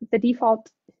 The default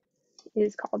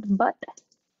is called but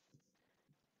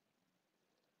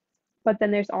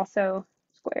then there's also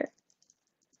square,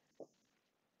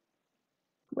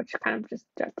 which kind of just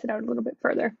juts it out a little bit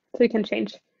further. So you can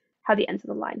change how the ends of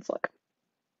the lines look.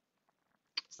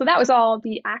 So that was all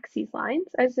the axes lines.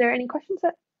 Is there any questions?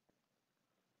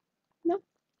 No?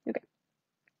 Okay.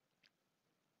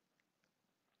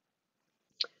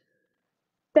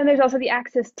 Then there's also the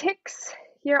axis ticks.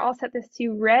 Here I'll set this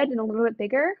to red and a little bit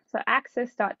bigger. So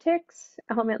axis.ticks,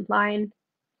 element line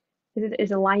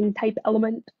is a line type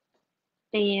element.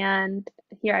 And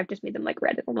here I've just made them like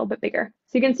red and a little bit bigger.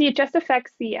 So you can see it just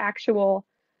affects the actual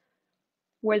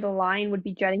where the line would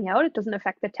be jutting out. It doesn't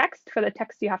affect the text. For the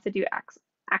text, you have to do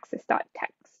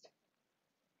axis.text.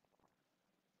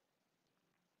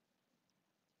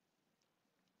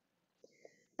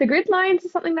 The grid lines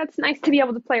is something that's nice to be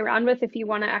able to play around with if you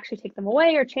want to actually take them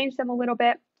away or change them a little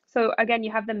bit. So again,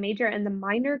 you have the major and the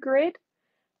minor grid,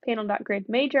 panel.grid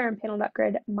major and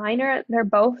panel.grid minor. They're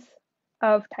both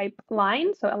of type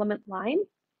line, so element line.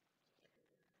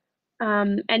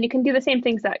 And you can do the same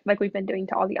things that like we've been doing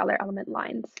to all the other element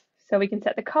lines. So we can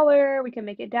set the color, we can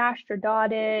make it dashed or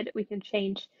dotted, we can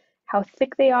change how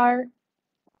thick they are.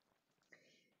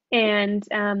 And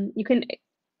you can,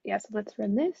 yeah, so let's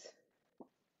run this.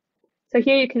 So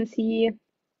here you can see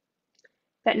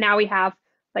that now we have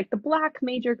like the black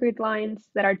major grid lines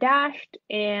that are dashed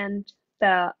and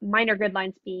the minor grid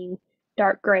lines being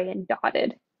dark gray and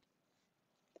dotted.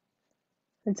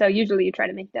 And so usually you try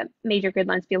to make the major grid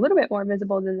lines be a little bit more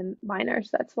visible than the minor.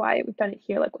 So that's why we've done it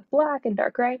here like with black and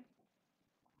dark gray.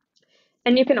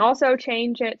 And you can also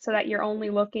change it so that you're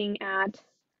only looking at,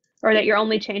 or that you're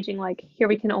only changing, like here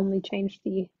we can only change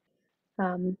the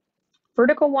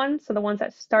vertical ones, so the ones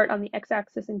that start on the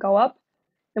x-axis and go up,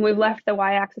 and we've left the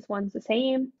y-axis ones the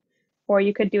same, or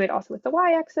you could do it also with the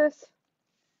y-axis.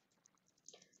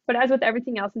 But as with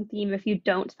everything else in theme, if you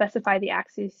don't specify the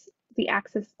axis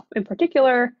in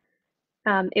particular,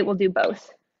 it will do both.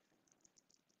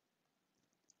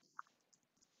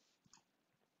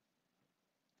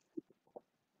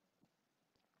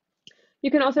 You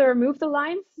can also remove the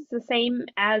lines. It's the same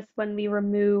as when we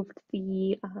removed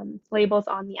the labels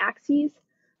on the axes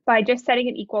by just setting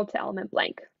it equal to element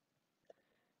blank.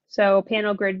 So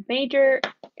panel grid major,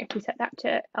 if we set that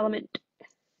to element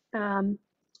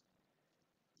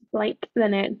blank,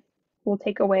 then it will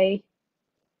take away,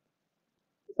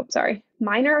 oops, sorry,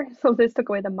 minor. So this took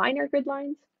away the minor grid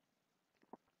lines.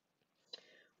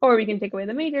 Or we can take away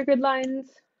the major grid lines.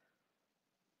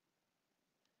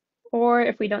 Or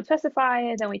if we don't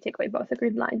specify, then we take away both the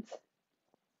grid lines.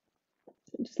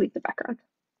 And just leave the background.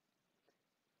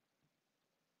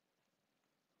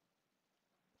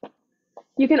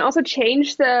 You can also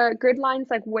change the grid lines,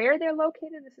 like where they're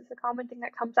located. This is a common thing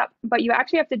that comes up, but you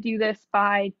actually have to do this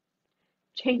by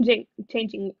changing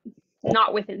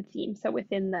not within theme, so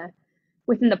within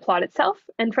the plot itself.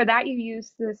 And for that, you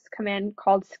use this command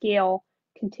called scale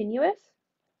continuous.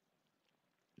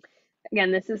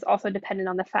 Again, this is also dependent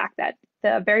on the fact that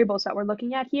the variables that we're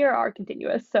looking at here are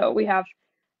continuous. So we have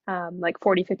like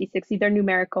 40, 50, 60, they're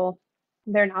numerical,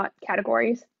 they're not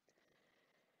categories.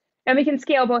 And we can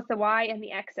scale both the y and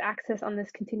the x axis on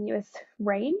this continuous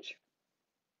range.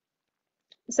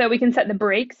 So we can set the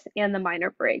breaks and the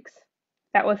minor breaks.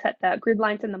 That will set the grid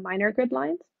lines and the minor grid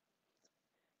lines.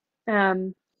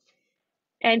 And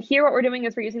here what we're doing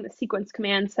is we're using the sequence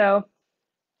command. So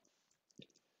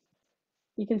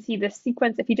you can see this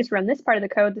sequence, if you just run this part of the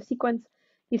code, the sequence,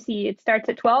 you see it starts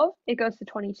at 12, it goes to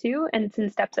 22, and it's in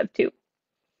steps of 2.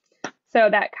 So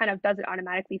that kind of does it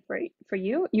automatically for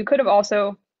you. You could have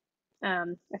also, I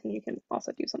think you can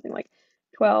also do something like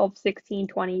 12, 16,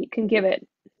 20. You can give it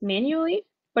manually,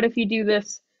 but if you do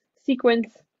this sequence,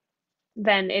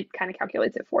 then it kind of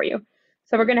calculates it for you.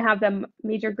 So we're going to have the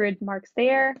major grid marks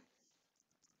there.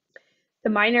 The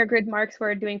minor grid marks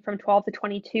we're doing from 12 to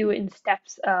 22 in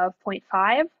steps of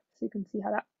 0.5. So you can see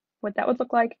how what that would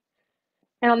look like.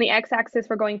 And on the x-axis,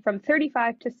 we're going from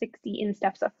 35 to 60 in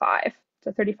steps of 5.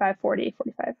 So 35, 40,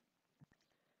 45.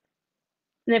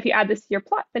 And if you add this to your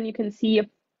plot, then you can see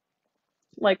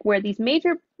like where these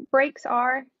major breaks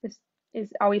are. This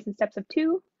is always in steps of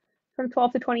 2 from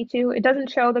 12 to 22. It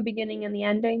doesn't show the beginning and the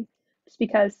ending just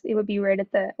because it would be right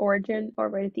at the origin or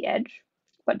right at the edge,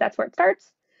 but that's where it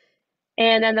starts.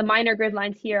 And then the minor grid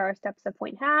lines here are steps of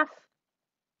 0.5,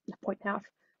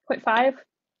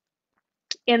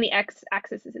 and the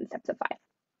x-axis is in steps of 5.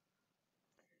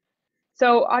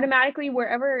 So automatically,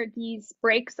 wherever these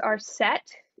breaks are set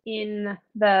in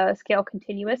the scale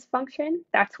continuous function,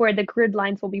 that's where the grid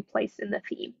lines will be placed in the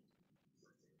theme.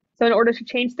 So in order to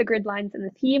change the grid lines in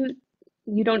the theme,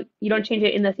 you don't change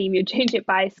it in the theme, you change it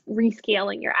by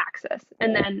rescaling your axis,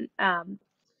 and then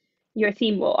your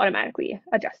theme will automatically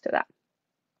adjust to that.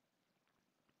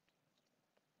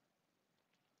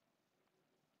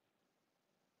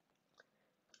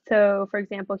 So for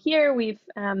example, here we've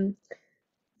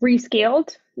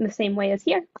rescaled in the same way as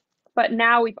here, but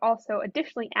now we've also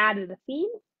additionally added a theme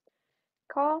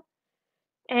call.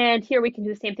 And here we can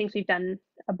do the same things we've done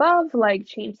above, like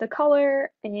change the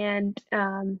color and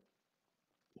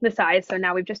the size. So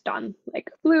now we've just done like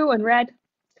blue and red.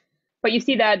 But you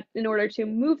see that in order to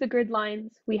move the grid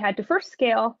lines, we had to first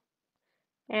scale,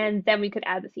 and then we could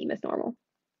add the theme as normal.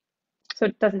 So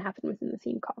it doesn't happen within the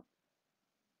theme call.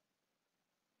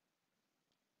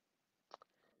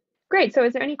 Great. So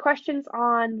is there any questions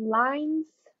on lines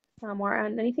or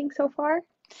on anything so far?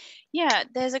 Yeah,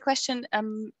 there's a question.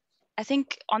 I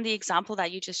think on the example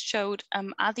that you just showed,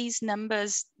 are these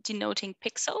numbers denoting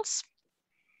pixels?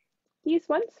 These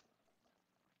ones?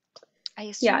 I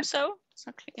assume so.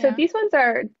 So these ones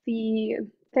are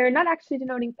they're not actually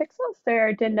denoting pixels,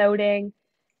 they're denoting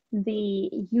the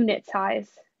unit size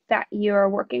that you're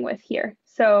working with here.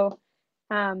 So,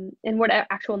 and what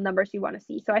actual numbers you want to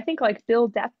see. So I think like bill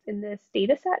depth in this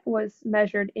data set was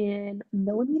measured in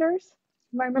millimeters,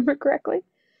 if I remember correctly.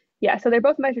 Yeah, so they're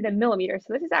both measured in millimeters.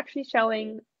 So this is actually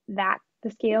showing that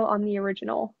the scale on the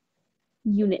original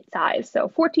unit size. So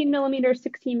 14 millimeters,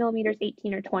 16 millimeters,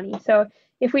 18 or 20. So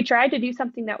if we tried to do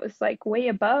something that was like way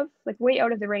above, like way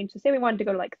out of the range, so say we wanted to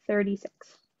go to like 36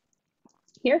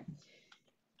 here,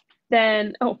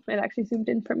 then, oh, it actually zoomed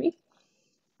in for me.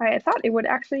 I thought it would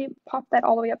actually pop that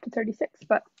all the way up to 36,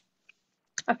 but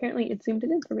apparently it zoomed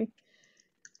it in for me.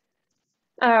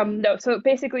 No, so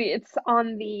basically it's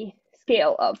on the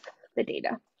scale of the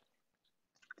data.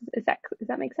 Does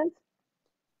that make sense?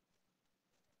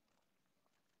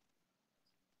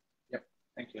 Yep,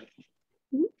 thank you.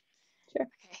 Mm-hmm. Sure.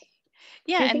 Okay.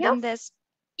 Yeah, Anything and then else?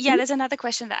 there's another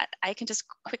question that I can just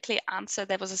quickly answer.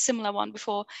 There was a similar one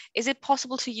before. Is it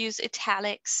possible to use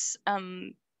italics,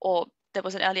 or there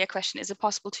was an earlier question, is it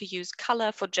possible to use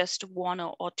color for just one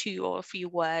or two or a few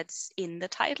words in the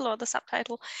title or the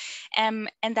subtitle? And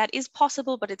that is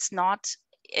possible, but it's not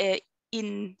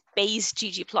in base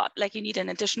ggplot. Like you need an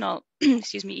additional,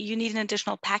 excuse me, you need an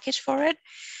additional package for it.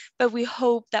 But we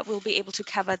hope that we'll be able to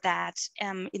cover that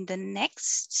in the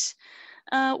next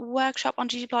workshop on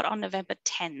ggplot on November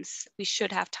 10th. We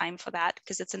should have time for that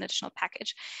because it's an additional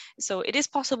package. So it is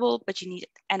possible, but you need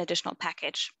an additional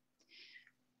package.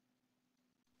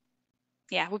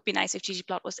 Yeah, it would be nice if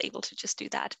ggplot was able to just do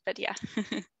that, but yeah,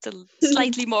 it's a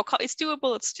slightly more, it's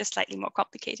doable, it's just slightly more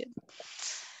complicated.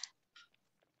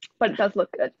 But it does look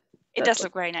good. It does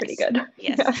look very nice. Pretty good.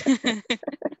 Yes,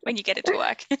 when you get it to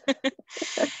work.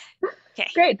 Okay.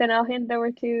 Great, then I'll hand it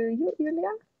over to you, Julia.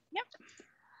 Yep.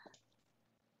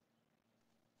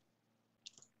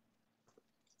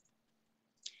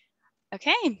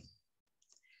 Okay.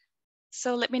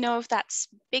 So let me know if that's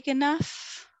big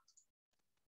enough.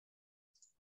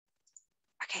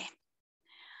 Okay.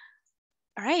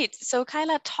 All right, so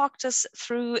Kyla talked us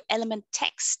through element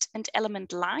text and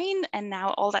element line, and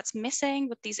now all that's missing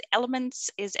with these elements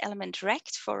is element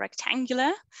rect for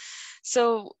rectangular.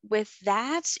 So with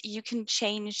that, you can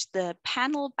change the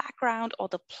panel background or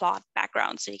the plot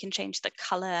background. So you can change the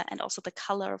color and also the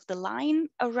color of the line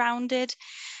around it.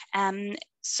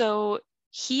 So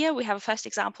here we have a first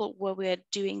example where we're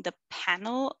doing the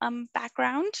panel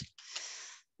background.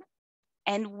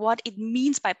 And what it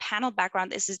means by panel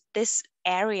background is this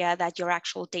area that your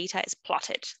actual data is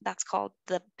plotted. That's called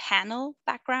the panel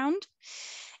background.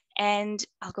 And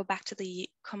I'll go back to the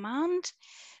command.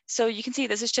 So you can see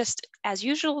this is just as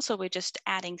usual. So we're just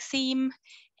adding theme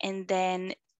and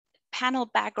then panel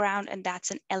background, and that's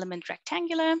an element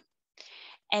rectangular.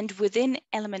 And within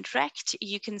element rect,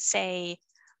 you can say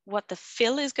what the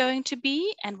fill is going to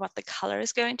be and what the color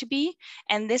is going to be.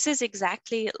 And this is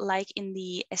exactly like in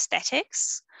the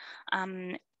aesthetics.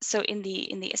 So in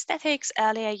the aesthetics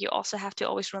earlier, you also have to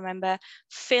always remember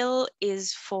fill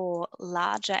is for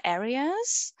larger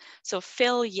areas. So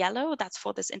fill yellow, that's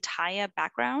for this entire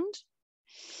background.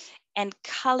 And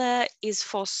color is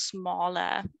for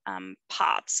smaller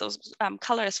parts. So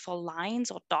color is for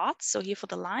lines or dots. So here for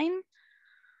the line,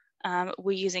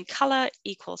 we're using color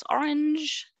equals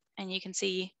orange, and you can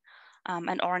see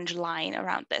an orange line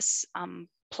around this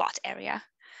plot area.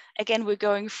 Again, we're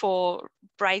going for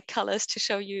bright colors to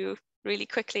show you really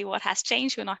quickly what has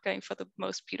changed. We're not going for the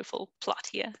most beautiful plot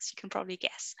here, as you can probably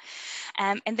guess.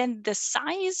 And then the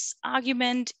size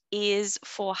argument is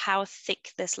for how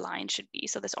thick this line should be.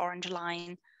 So this orange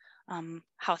line,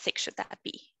 how thick should that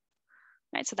be?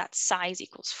 Right, so that size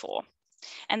equals 4.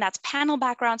 And that's panel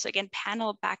background. So again,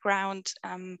 panel background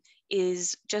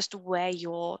is just where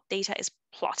your data is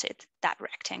plotted, that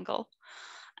rectangle.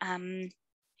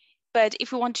 But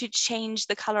if we want to change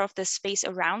the color of the space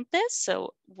around this,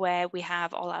 so where we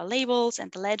have all our labels and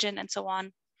the legend and so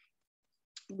on,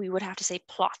 we would have to say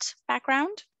plot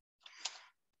background.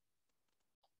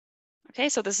 Okay,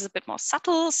 so this is a bit more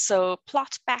subtle. So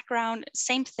plot background,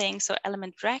 same thing. So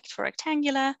element rect for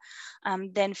rectangular.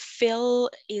 Then fill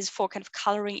is for kind of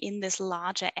coloring in this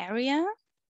larger area.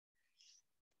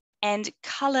 And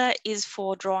color is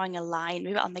for drawing a line.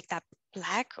 Maybe I'll make that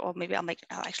black, or maybe I'll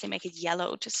actually make it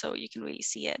yellow just so you can really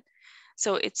see it.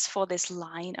 So it's for this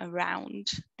line around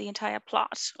the entire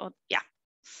plot, or yeah,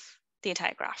 the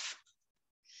entire graph.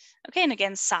 Okay, and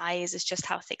again, size is just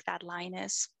how thick that line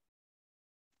is.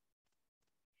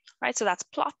 Right, so that's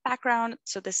plot background.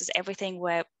 So this is everything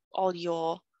where all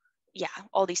your,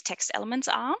 all these text elements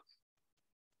are.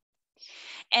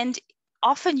 And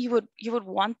often you would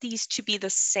want these to be the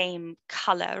same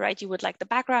color, right? You would like the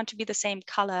background to be the same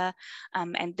color,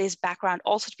 and this background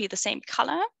also to be the same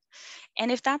color.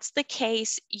 And if that's the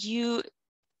case, you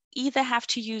either have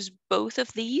to use both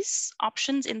of these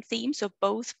options in theme, so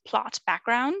both plot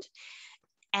background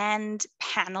and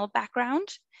panel background,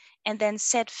 and then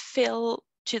set fill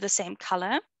to the same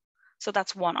color. So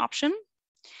that's one option.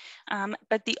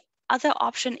 But the other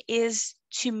option is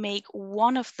to make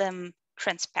one of them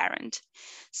transparent.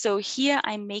 So here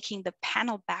I'm making the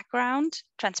panel background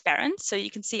transparent. So you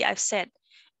can see I've set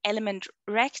element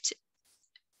rect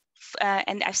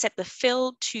and I've set the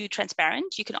fill to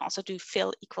transparent. You can also do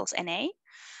fill equals NA.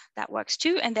 That works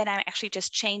too. And then I'm actually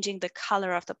just changing the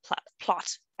color of the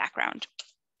plot background.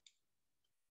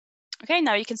 Okay,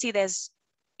 now you can see there's,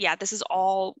 this is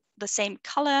all the same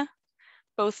color.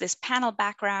 Both this panel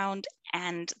background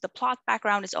and the plot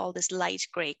background is all this light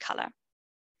gray color.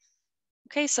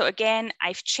 Okay, so again,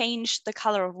 I've changed the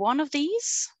color of one of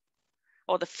these,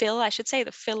 or the fill, I should say,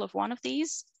 the fill of one of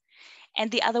these, and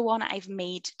the other one I've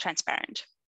made transparent.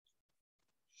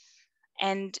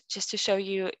 And just to show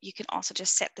you, you can also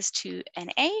just set this to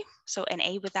NA, so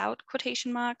NA without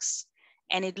quotation marks,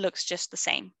 and it looks just the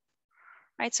same,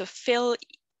 right? So fill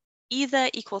either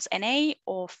equals NA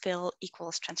or fill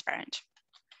equals transparent.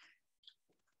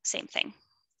 Same thing.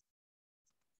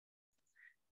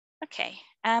 Okay,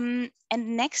 and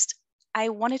next, I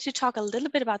wanted to talk a little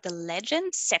bit about the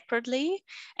legend separately,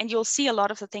 and you'll see a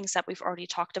lot of the things that we've already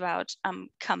talked about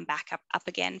come back up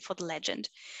again for the legend.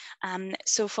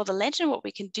 So for the legend, what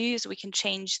we can do is we can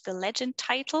change the legend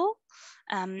title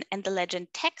and the legend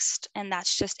text, and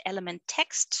that's just element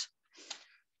text.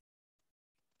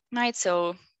 Right,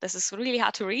 so this is really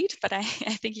hard to read, but I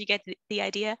think you get the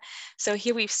idea. So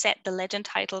here we've set the legend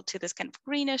title to this kind of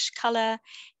greenish color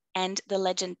and the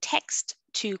legend text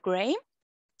to gray.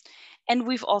 And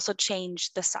we've also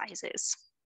changed the sizes.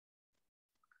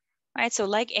 Right, so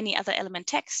like any other element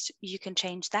text, you can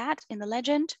change that in the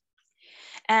legend.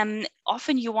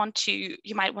 Often you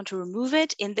might want to remove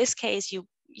it. In this case, you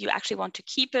you actually want to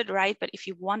keep it, right? But if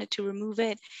you wanted to remove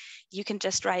it, you can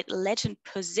just write legend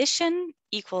position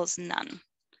equals none,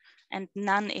 and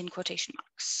none in quotation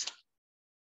marks.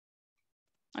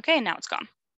 Okay, now it's gone.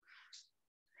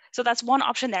 So that's one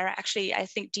option there. Actually, I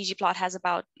think ggplot has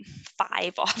about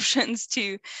 5 options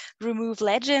to remove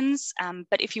legends.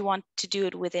 But if you want to do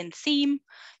it within theme,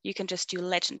 you can just do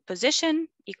legend position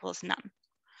equals none.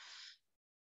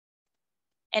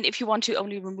 And if you want to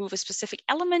only remove a specific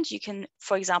element, you can,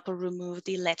 for example, remove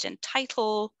the legend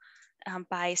title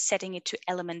by setting it to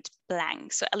element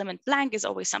blank. So element blank is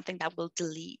always something that will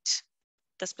delete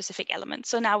the specific element.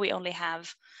 So now we only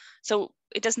have, so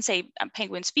it doesn't say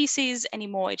penguin species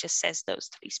anymore, it just says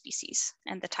those 3 species,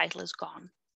 and the title is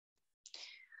gone.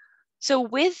 So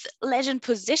with legend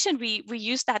position, we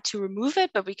use that to remove it,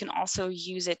 but we can also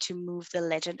use it to move the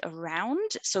legend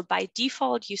around. So by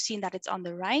default, you've seen that it's on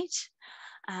the right.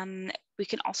 We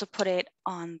can also put it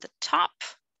on the top,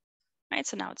 right?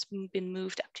 So now it's been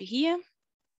moved up to here.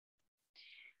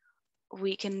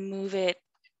 We can move it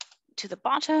to the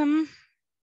bottom.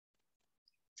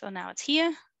 So now it's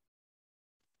here.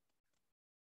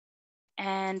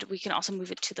 And we can also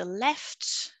move it to the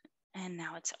left, and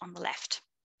now it's on the left.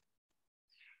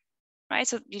 Right,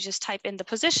 so you just type in the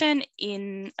position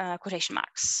in quotation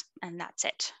marks, and that's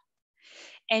it.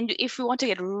 And if we want to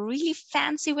get really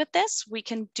fancy with this, we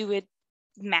can do it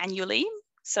manually.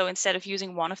 So instead of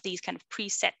using one of these kind of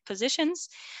preset positions,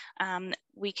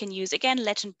 we can use, again,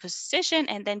 legend position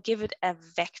and then give it a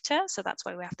vector. So that's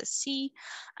why we have the C.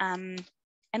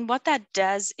 And what that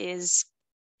does is,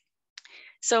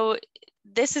 so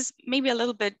this is maybe a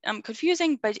little bit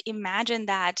confusing, but imagine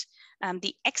that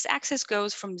the x-axis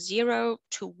goes from 0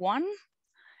 to 1,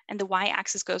 and the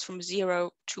y-axis goes from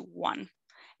 0 to 1.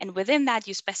 And within that,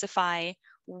 you specify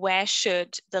where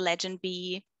should the legend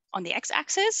be on the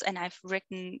x-axis, and I've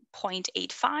written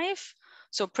 0.85,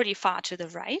 so pretty far to the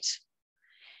right.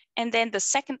 And then the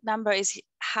second number is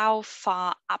how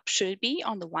far up should it be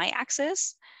on the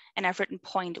y-axis, and I've written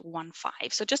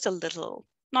 0.15, so just a little,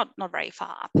 not very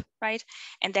far up, right?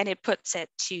 And then it puts it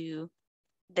to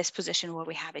this position where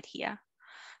we have it here.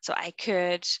 So I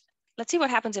could, let's see what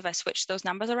happens if I switch those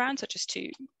numbers around. So just to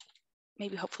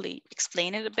maybe hopefully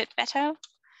explain it a bit better.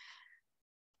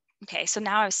 Okay, so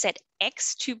now I've set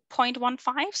x to 0.15,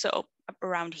 so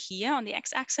around here on the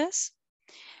x-axis,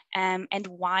 and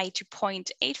y to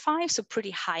 0.85, so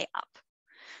pretty high up.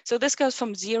 So this goes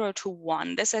from 0 to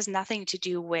 1. This has nothing to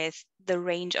do with the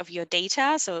range of your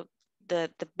data. So the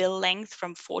bill length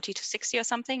from 40 to 60 or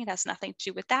something, it has nothing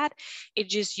to do with that. It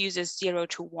just uses 0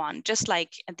 to 1, just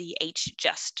like the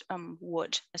HJust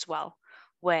would as well,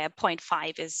 where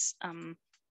 0.5 is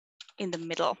in the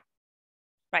middle,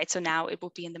 right? So now it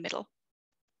will be in the middle.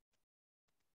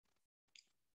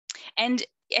 And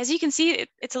as you can see,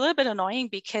 it's a little bit annoying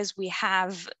because we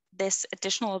have this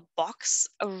additional box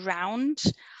around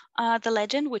the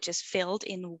legend, which is filled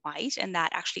in white, and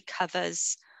that actually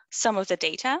covers some of the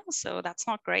data. So that's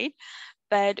not great.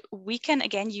 But we can,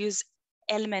 again, use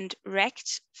element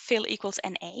rect fill equals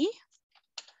NA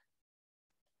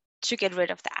to get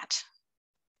rid of that.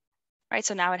 Right,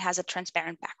 so now it has a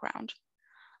transparent background.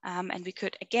 And we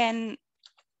could, again,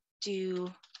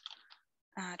 do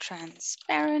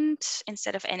transparent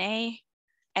instead of NA,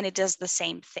 and it does the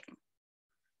same thing.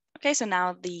 Okay, so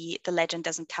now the legend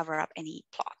doesn't cover up any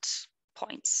plot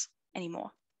points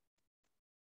anymore.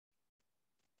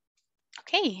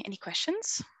 Okay, any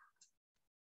questions?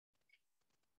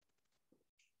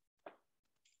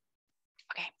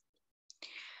 Okay.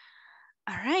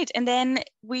 All right, and then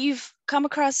we've come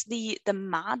across the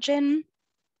margin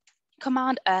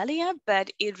command earlier, but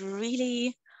it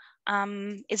really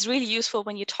is really useful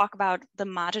when you talk about the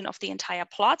margin of the entire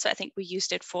plot. So I think we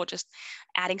used it for just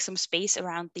adding some space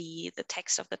around the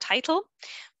text of the title.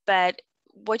 But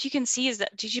what you can see is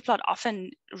that ggplot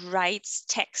often writes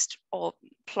text or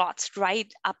plots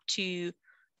right up to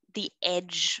the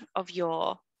edge of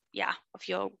your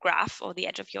graph or the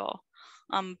edge of your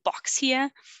box here.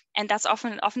 And that's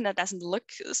often that doesn't look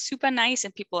super nice,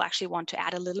 and people actually want to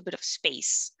add a little bit of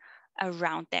space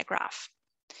around their graph.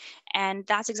 And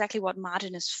that's exactly what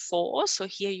margin is for. So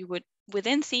here you would,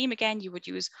 within theme, again, you would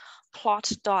use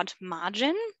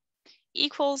plot.margin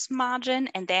equals margin,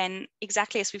 and then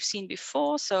exactly as we've seen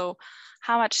before. So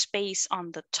how much space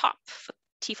on the top,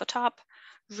 T for top,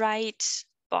 right,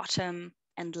 bottom,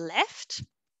 and left.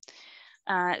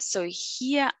 So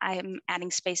here I'm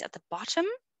adding space at the bottom.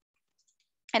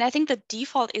 And I think the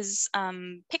default is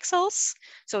pixels.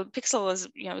 So pixel is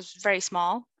very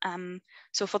small.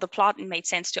 So for the plot, it made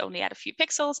sense to only add a few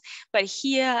pixels. But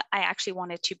here, I actually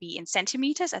want it to be in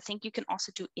centimeters. I think you can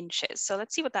also do inches. So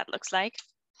let's see what that looks like.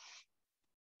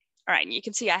 All right, and you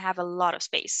can see I have a lot of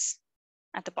space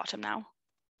at the bottom now.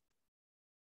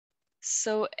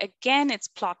 So again, it's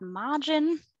plot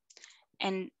margin.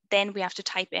 And then we have to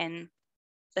type in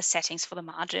the settings for the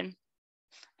margin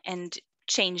and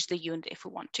change the unit if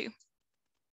we want to.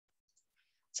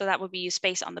 So that would be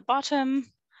space on the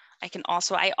bottom.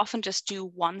 I often just do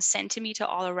 1 centimeter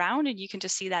all around, and you can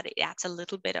just see that it adds a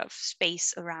little bit of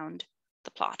space around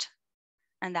the plot.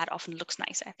 And that often looks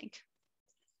nice, I think.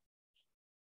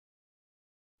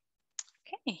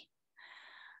 Okay.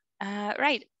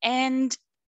 Right, and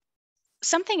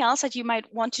something else that you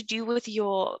might want to do with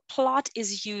your plot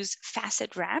is use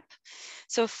facet wrap.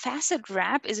 So facet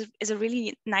wrap is a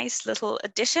really nice little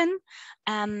addition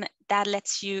that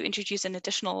lets you introduce an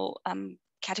additional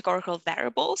categorical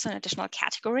variable, so an additional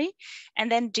category.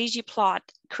 And then ggplot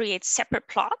creates separate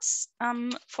plots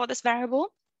for this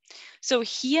variable. So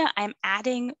here I'm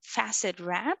adding facet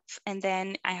wrap, and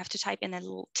then I have to type in a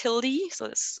little tilde, so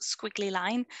this squiggly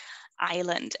line,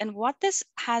 island. And what this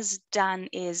has done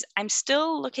is I'm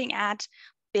still looking at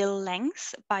bill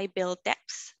length by bill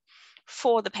depth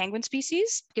for the penguin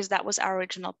species, because that was our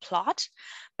original plot.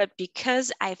 But because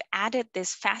I've added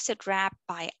this facet wrap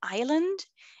by island,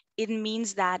 it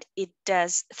means that it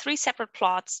does 3 separate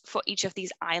plots for each of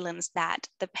these islands that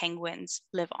the penguins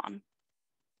live on.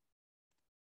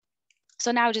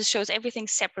 So now it just shows everything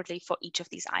separately for each of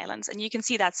these islands. And you can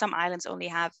see that some islands only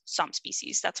have some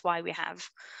species. That's why we have,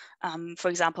 for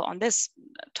example, on this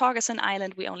Torgerson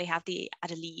Island, we only have the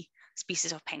Adelie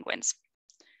species of penguins.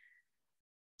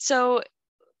 So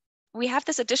we have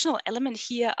this additional element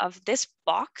here of this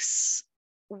box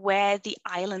where the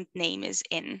island name is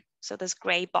in. So this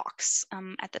gray box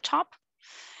at the top.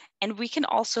 And we can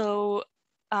also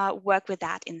work with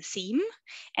that in theme,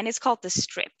 and it's called the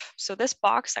strip. So this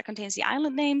box that contains the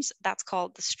island names, that's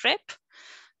called the strip.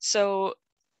 So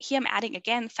here I'm adding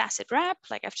again facet wrap,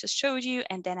 like I've just showed you,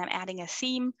 and then I'm adding a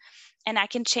theme, and I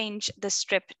can change the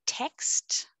strip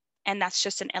text, and that's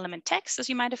just an element text, as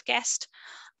you might have guessed.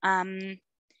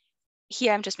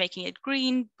 Here I'm just making it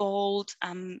green, bold,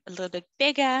 a little bit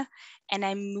bigger, and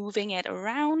I'm moving it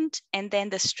around, and then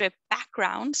the strip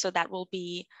background, so that will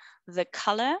be the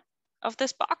color of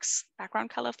this box, background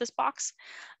color of this box.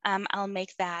 I'll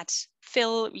make that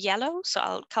fill yellow. So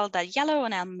I'll color that yellow,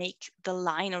 and I'll make the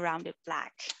line around it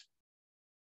black.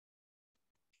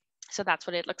 So that's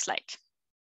what it looks like.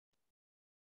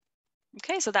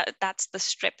 Okay, so that's the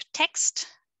strip text.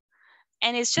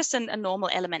 And it's just a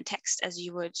normal element text as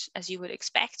you would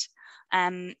expect.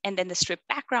 And then the strip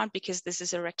background, because this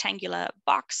is a rectangular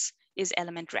box, is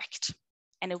element rect.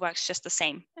 And it works just the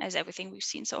same as everything we've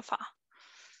seen so far.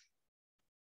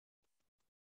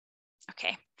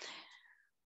 Okay.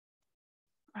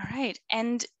 All right,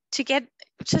 and to get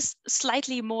just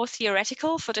slightly more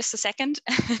theoretical for just a second,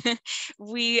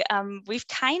 we've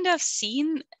kind of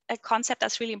seen a concept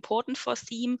that's really important for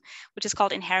theme, which is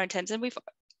called inheritance, and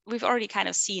we've already kind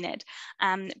of seen it.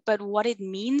 But what it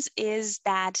means is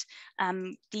that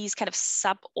these kind of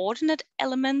subordinate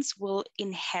elements will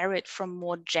inherit from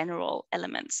more general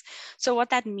elements. So what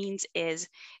that means is,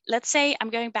 let's say I'm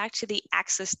going back to the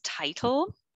axis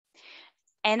title,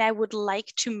 and I would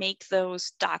like to make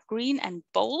those dark green and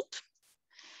bold.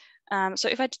 So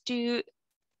if I do,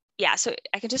 yeah, so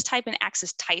I can just type in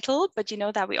axis title, but you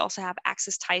know that we also have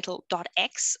axis title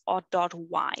 .x or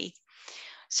 .y.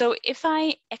 So if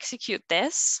I execute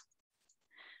this,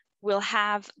 we'll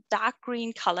have dark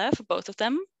green color for both of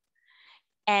them.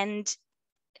 And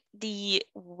the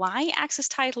y-axis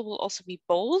title will also be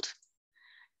bold,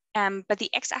 but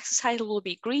the x-axis title will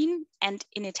be green and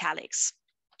in italics.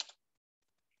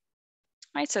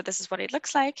 Right, so this is what it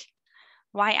looks like.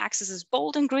 Y-axis is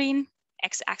bold and green,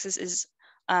 x-axis is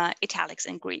italics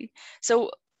and green.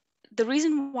 So the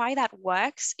reason why that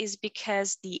works is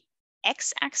because the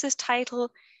x-axis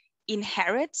title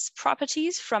inherits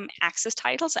properties from axis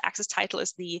title. So axis title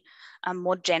is the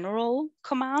more general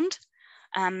command.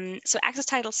 So axis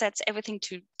title sets everything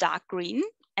to dark green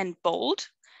and bold,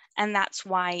 and that's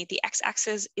why the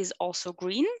x-axis is also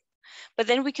green. But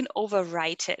then we can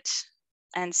overwrite it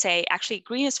and say, actually,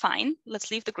 green is fine.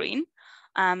 Let's leave the green.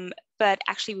 But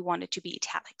actually, we want it to be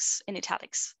in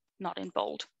italics, not in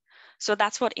bold. So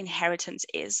that's what inheritance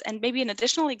is. And maybe an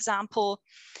additional example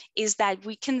is that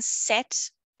we can set,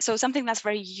 so something that's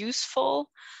very useful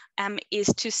is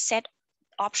to set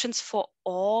options for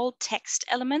all text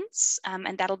elements,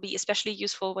 and that'll be especially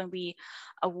useful when we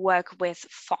work with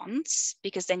fonts,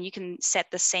 because then you can set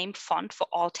the same font for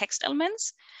all text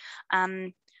elements.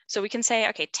 So we can say,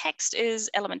 okay, text is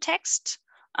element text,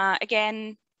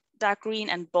 again, dark green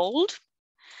and bold,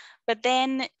 but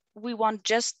then we want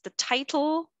just the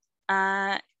title,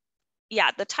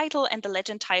 the title and the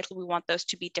legend title, we want those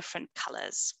to be different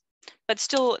colors, but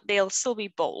still, they'll still be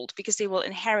bold because they will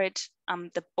inherit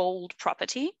the bold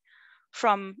property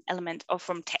from element or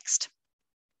from text.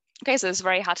 Okay, so it's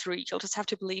very hard to read. You'll just have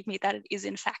to believe me that it is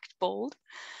in fact bold.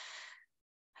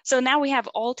 So now we have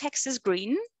all text is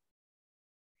green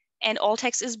and all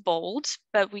text is bold,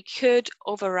 but we could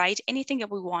overwrite anything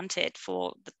that we wanted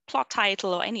for the plot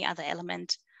title or any other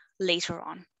element later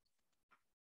on.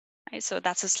 Right, so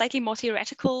that's a slightly more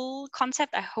theoretical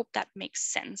concept. I hope that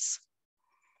makes sense.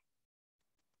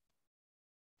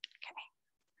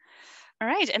 All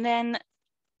right, and then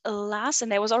last,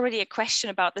 and there was already a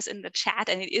question about this in the chat,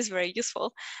 and it is very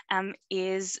useful,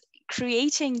 is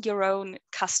creating your own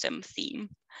custom theme.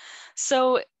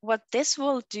 So what this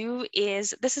will do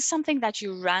is, this is something that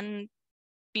you run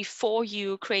before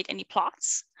you create any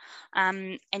plots,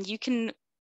 and you can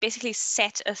basically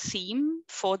set a theme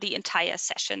for the entire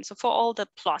session. So for all the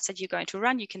plots that you're going to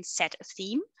run, you can set a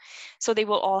theme. So they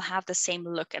will all have the same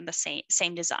look and the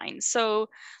same design. So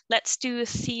let's do a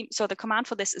theme. So the command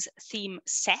for this is theme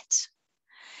set.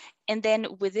 And then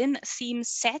within theme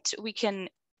set, we can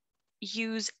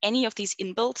use any of these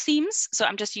inbuilt themes. So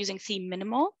I'm just using theme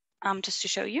minimal just to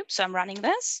show you. So I'm running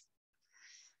this.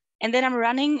 And then I'm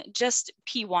running just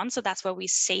P1, so that's where we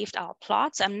saved our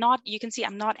plots. You can see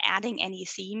I'm not adding any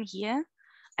theme here.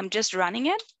 I'm just running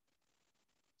it.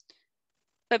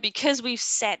 But because we've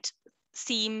set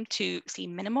theme to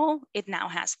theme minimal, it now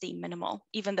has theme minimal,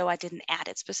 even though I didn't add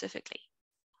it specifically.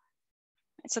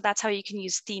 So that's how you can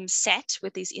use theme set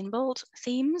with these inbuilt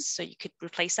themes. So you could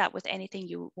replace that with anything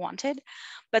you wanted.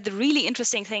 But the really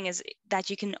interesting thing is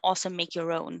that you can also make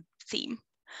your own theme.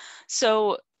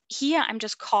 So here, I'm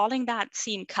just calling that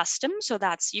theme custom. So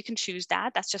you can choose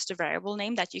that. That's just a variable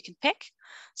name that you can pick.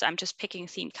 So I'm just picking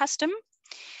theme custom.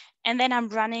 And then I'm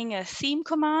running a theme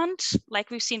command like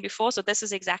we've seen before. So this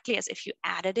is exactly as if you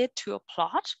added it to a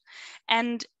plot.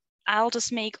 And I'll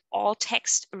just make all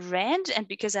text red. And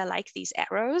because I like these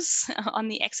arrows on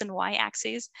the X and Y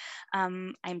axes,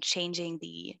 I'm changing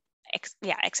the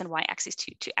X and Y axes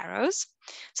to arrows.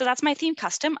 So that's my theme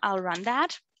custom. I'll run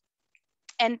that.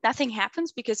 And nothing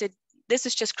happens because this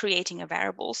is just creating a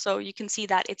variable. So you can see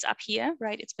that it's up here,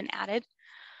 right? It's been added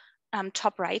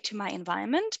top right to my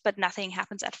environment, but nothing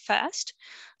happens at first.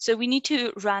 So we need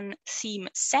to run theme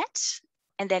set.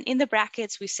 And then in the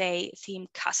brackets, we say theme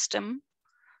custom.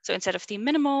 So instead of theme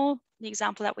minimal, the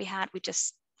example that we had, we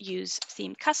just use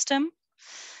theme custom.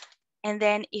 And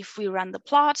then if we run the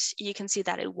plot, you can see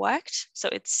that it worked. So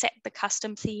it set the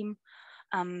custom theme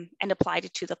and applied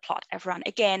it to the plot I've run.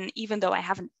 Again, even though I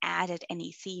haven't added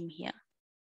any theme here.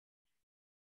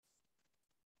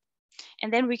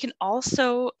 And then we can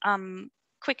also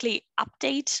quickly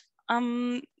update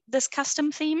this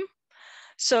custom theme.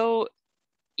 So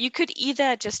you could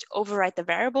either just overwrite the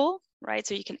variable, right?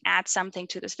 So you can add something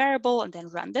to this variable and then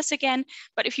run this again.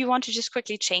 But if you want to just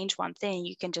quickly change one thing,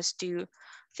 you can just do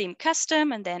theme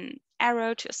custom and then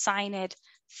arrow to assign it,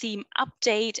 theme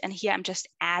update. And here I'm just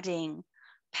adding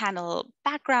panel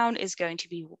background is going to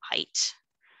be white.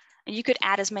 And you could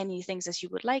add as many things as you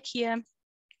would like here.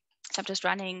 So I'm just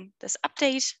running this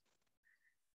update.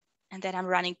 And then I'm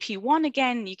running P1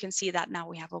 again. You can see that now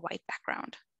we have a white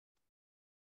background.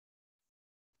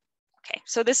 Okay,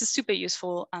 so this is super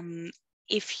useful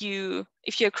if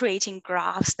you're creating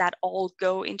graphs that all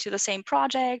go into the same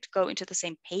project, go into the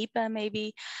same paper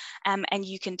maybe, and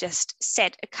you can just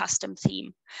set a custom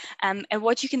theme. And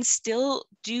what you can still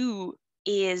do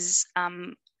is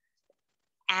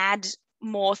add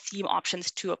more theme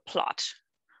options to a plot,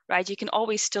 right? You can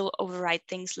always still override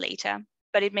things later,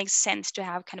 but it makes sense to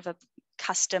have kind of a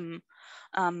custom,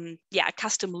 a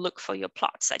custom look for your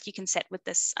plots that you can set with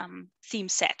this theme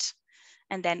set,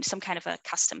 and then some kind of a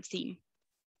custom theme.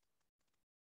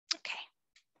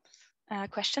 Okay,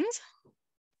 questions?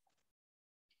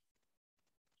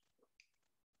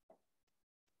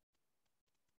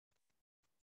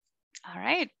 All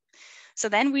right, so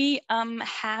then we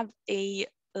have a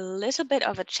little bit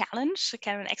of a challenge,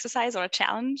 kind of an exercise or a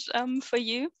challenge for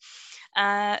you.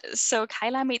 So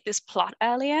Kyla made this plot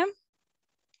earlier.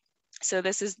 So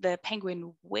this is the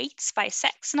penguin weights by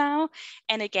sex now,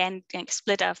 and again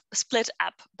split up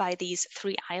by these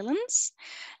 3 islands.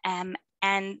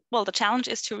 And well, the challenge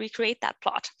is to recreate that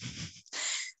plot.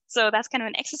 So that's kind of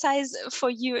an exercise for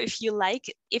you if you like.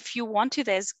 If you want to,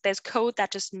 there's code that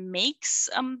just makes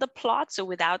the plot, so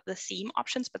without the theme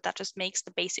options, but that just makes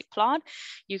the basic plot.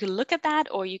 You can look at that,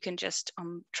 or you can just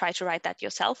try to write that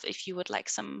yourself if you would like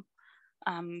some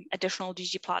additional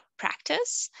ggplot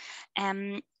practice.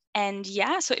 And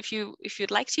yeah, so if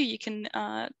you'd like to, you can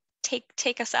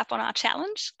take us up on our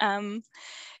challenge.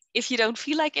 If you don't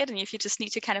feel like it, and if you just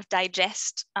need to kind of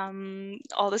digest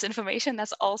all this information,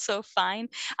 that's also fine.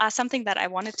 Something that I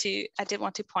did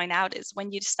want to point out is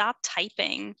when you start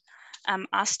typing,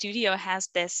 RStudio has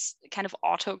this kind of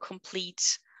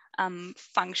autocomplete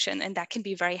function, and that can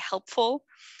be very helpful.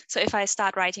 So if I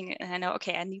start writing and I know,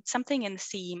 okay, I need something in the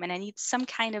theme, and I need some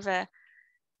kind of a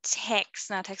text.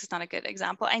 Now, text is not a good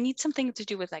example. I need something to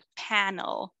do with like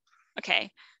panel. Okay,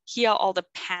 here are all the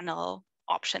panel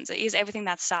options. It is everything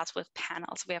that starts with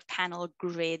panels. We have panel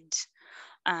grid,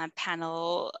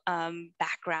 panel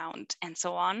background, and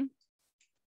so on.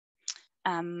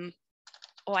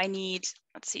 Or I need,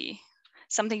 let's see,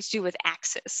 something to do with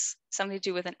axis. Something to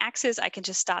do with an axis, I can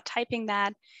just start typing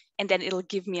that, and then it'll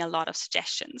give me a lot of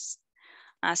suggestions.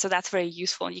 So that's very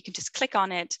useful. You can just click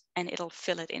on it and it'll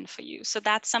fill it in for you. So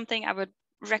that's something I would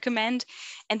recommend.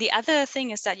 And the other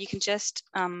thing is that you can just,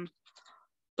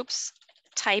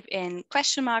 type in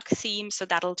 # theme. So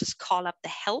that'll just call up the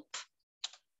help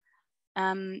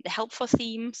for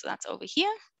theme. So that's over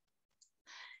here.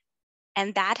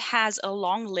 And that has a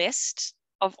long list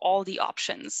of all the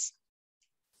options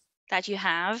that you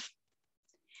have.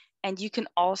 And you can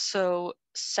also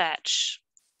search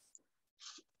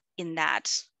in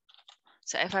that.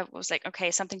 So if I was like,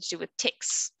 okay, something to do with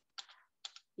ticks,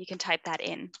 you can type that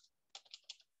in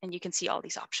and you can see all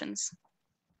these options.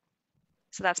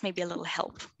 So that's maybe a little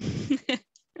help.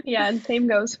 Yeah, and same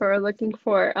goes for looking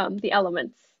for the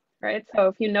elements, right? So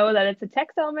if you know that it's a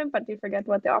text element, but you forget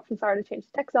what the options are to change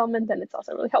the text element, then it's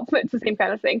also really helpful. It's the same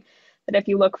kind of thing that if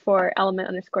you look for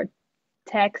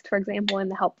element_text, for example, in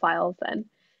the help files, then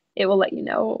it will let you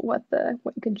know what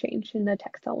you can change in the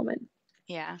text element.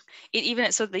 Yeah,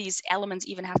 so these elements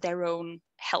even have their own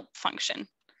help function.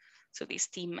 So these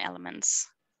theme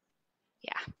elements,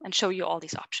 yeah, and show you all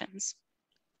these options.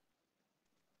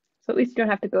 So at least you don't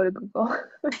have to go to Google.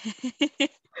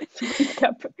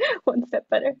 one step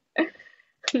better.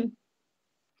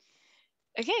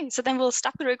 Okay, so then we'll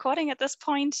stop the recording at this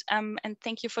point, and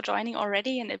thank you for joining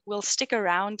already, and it will stick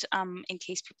around in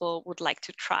case people would like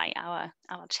to try our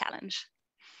challenge.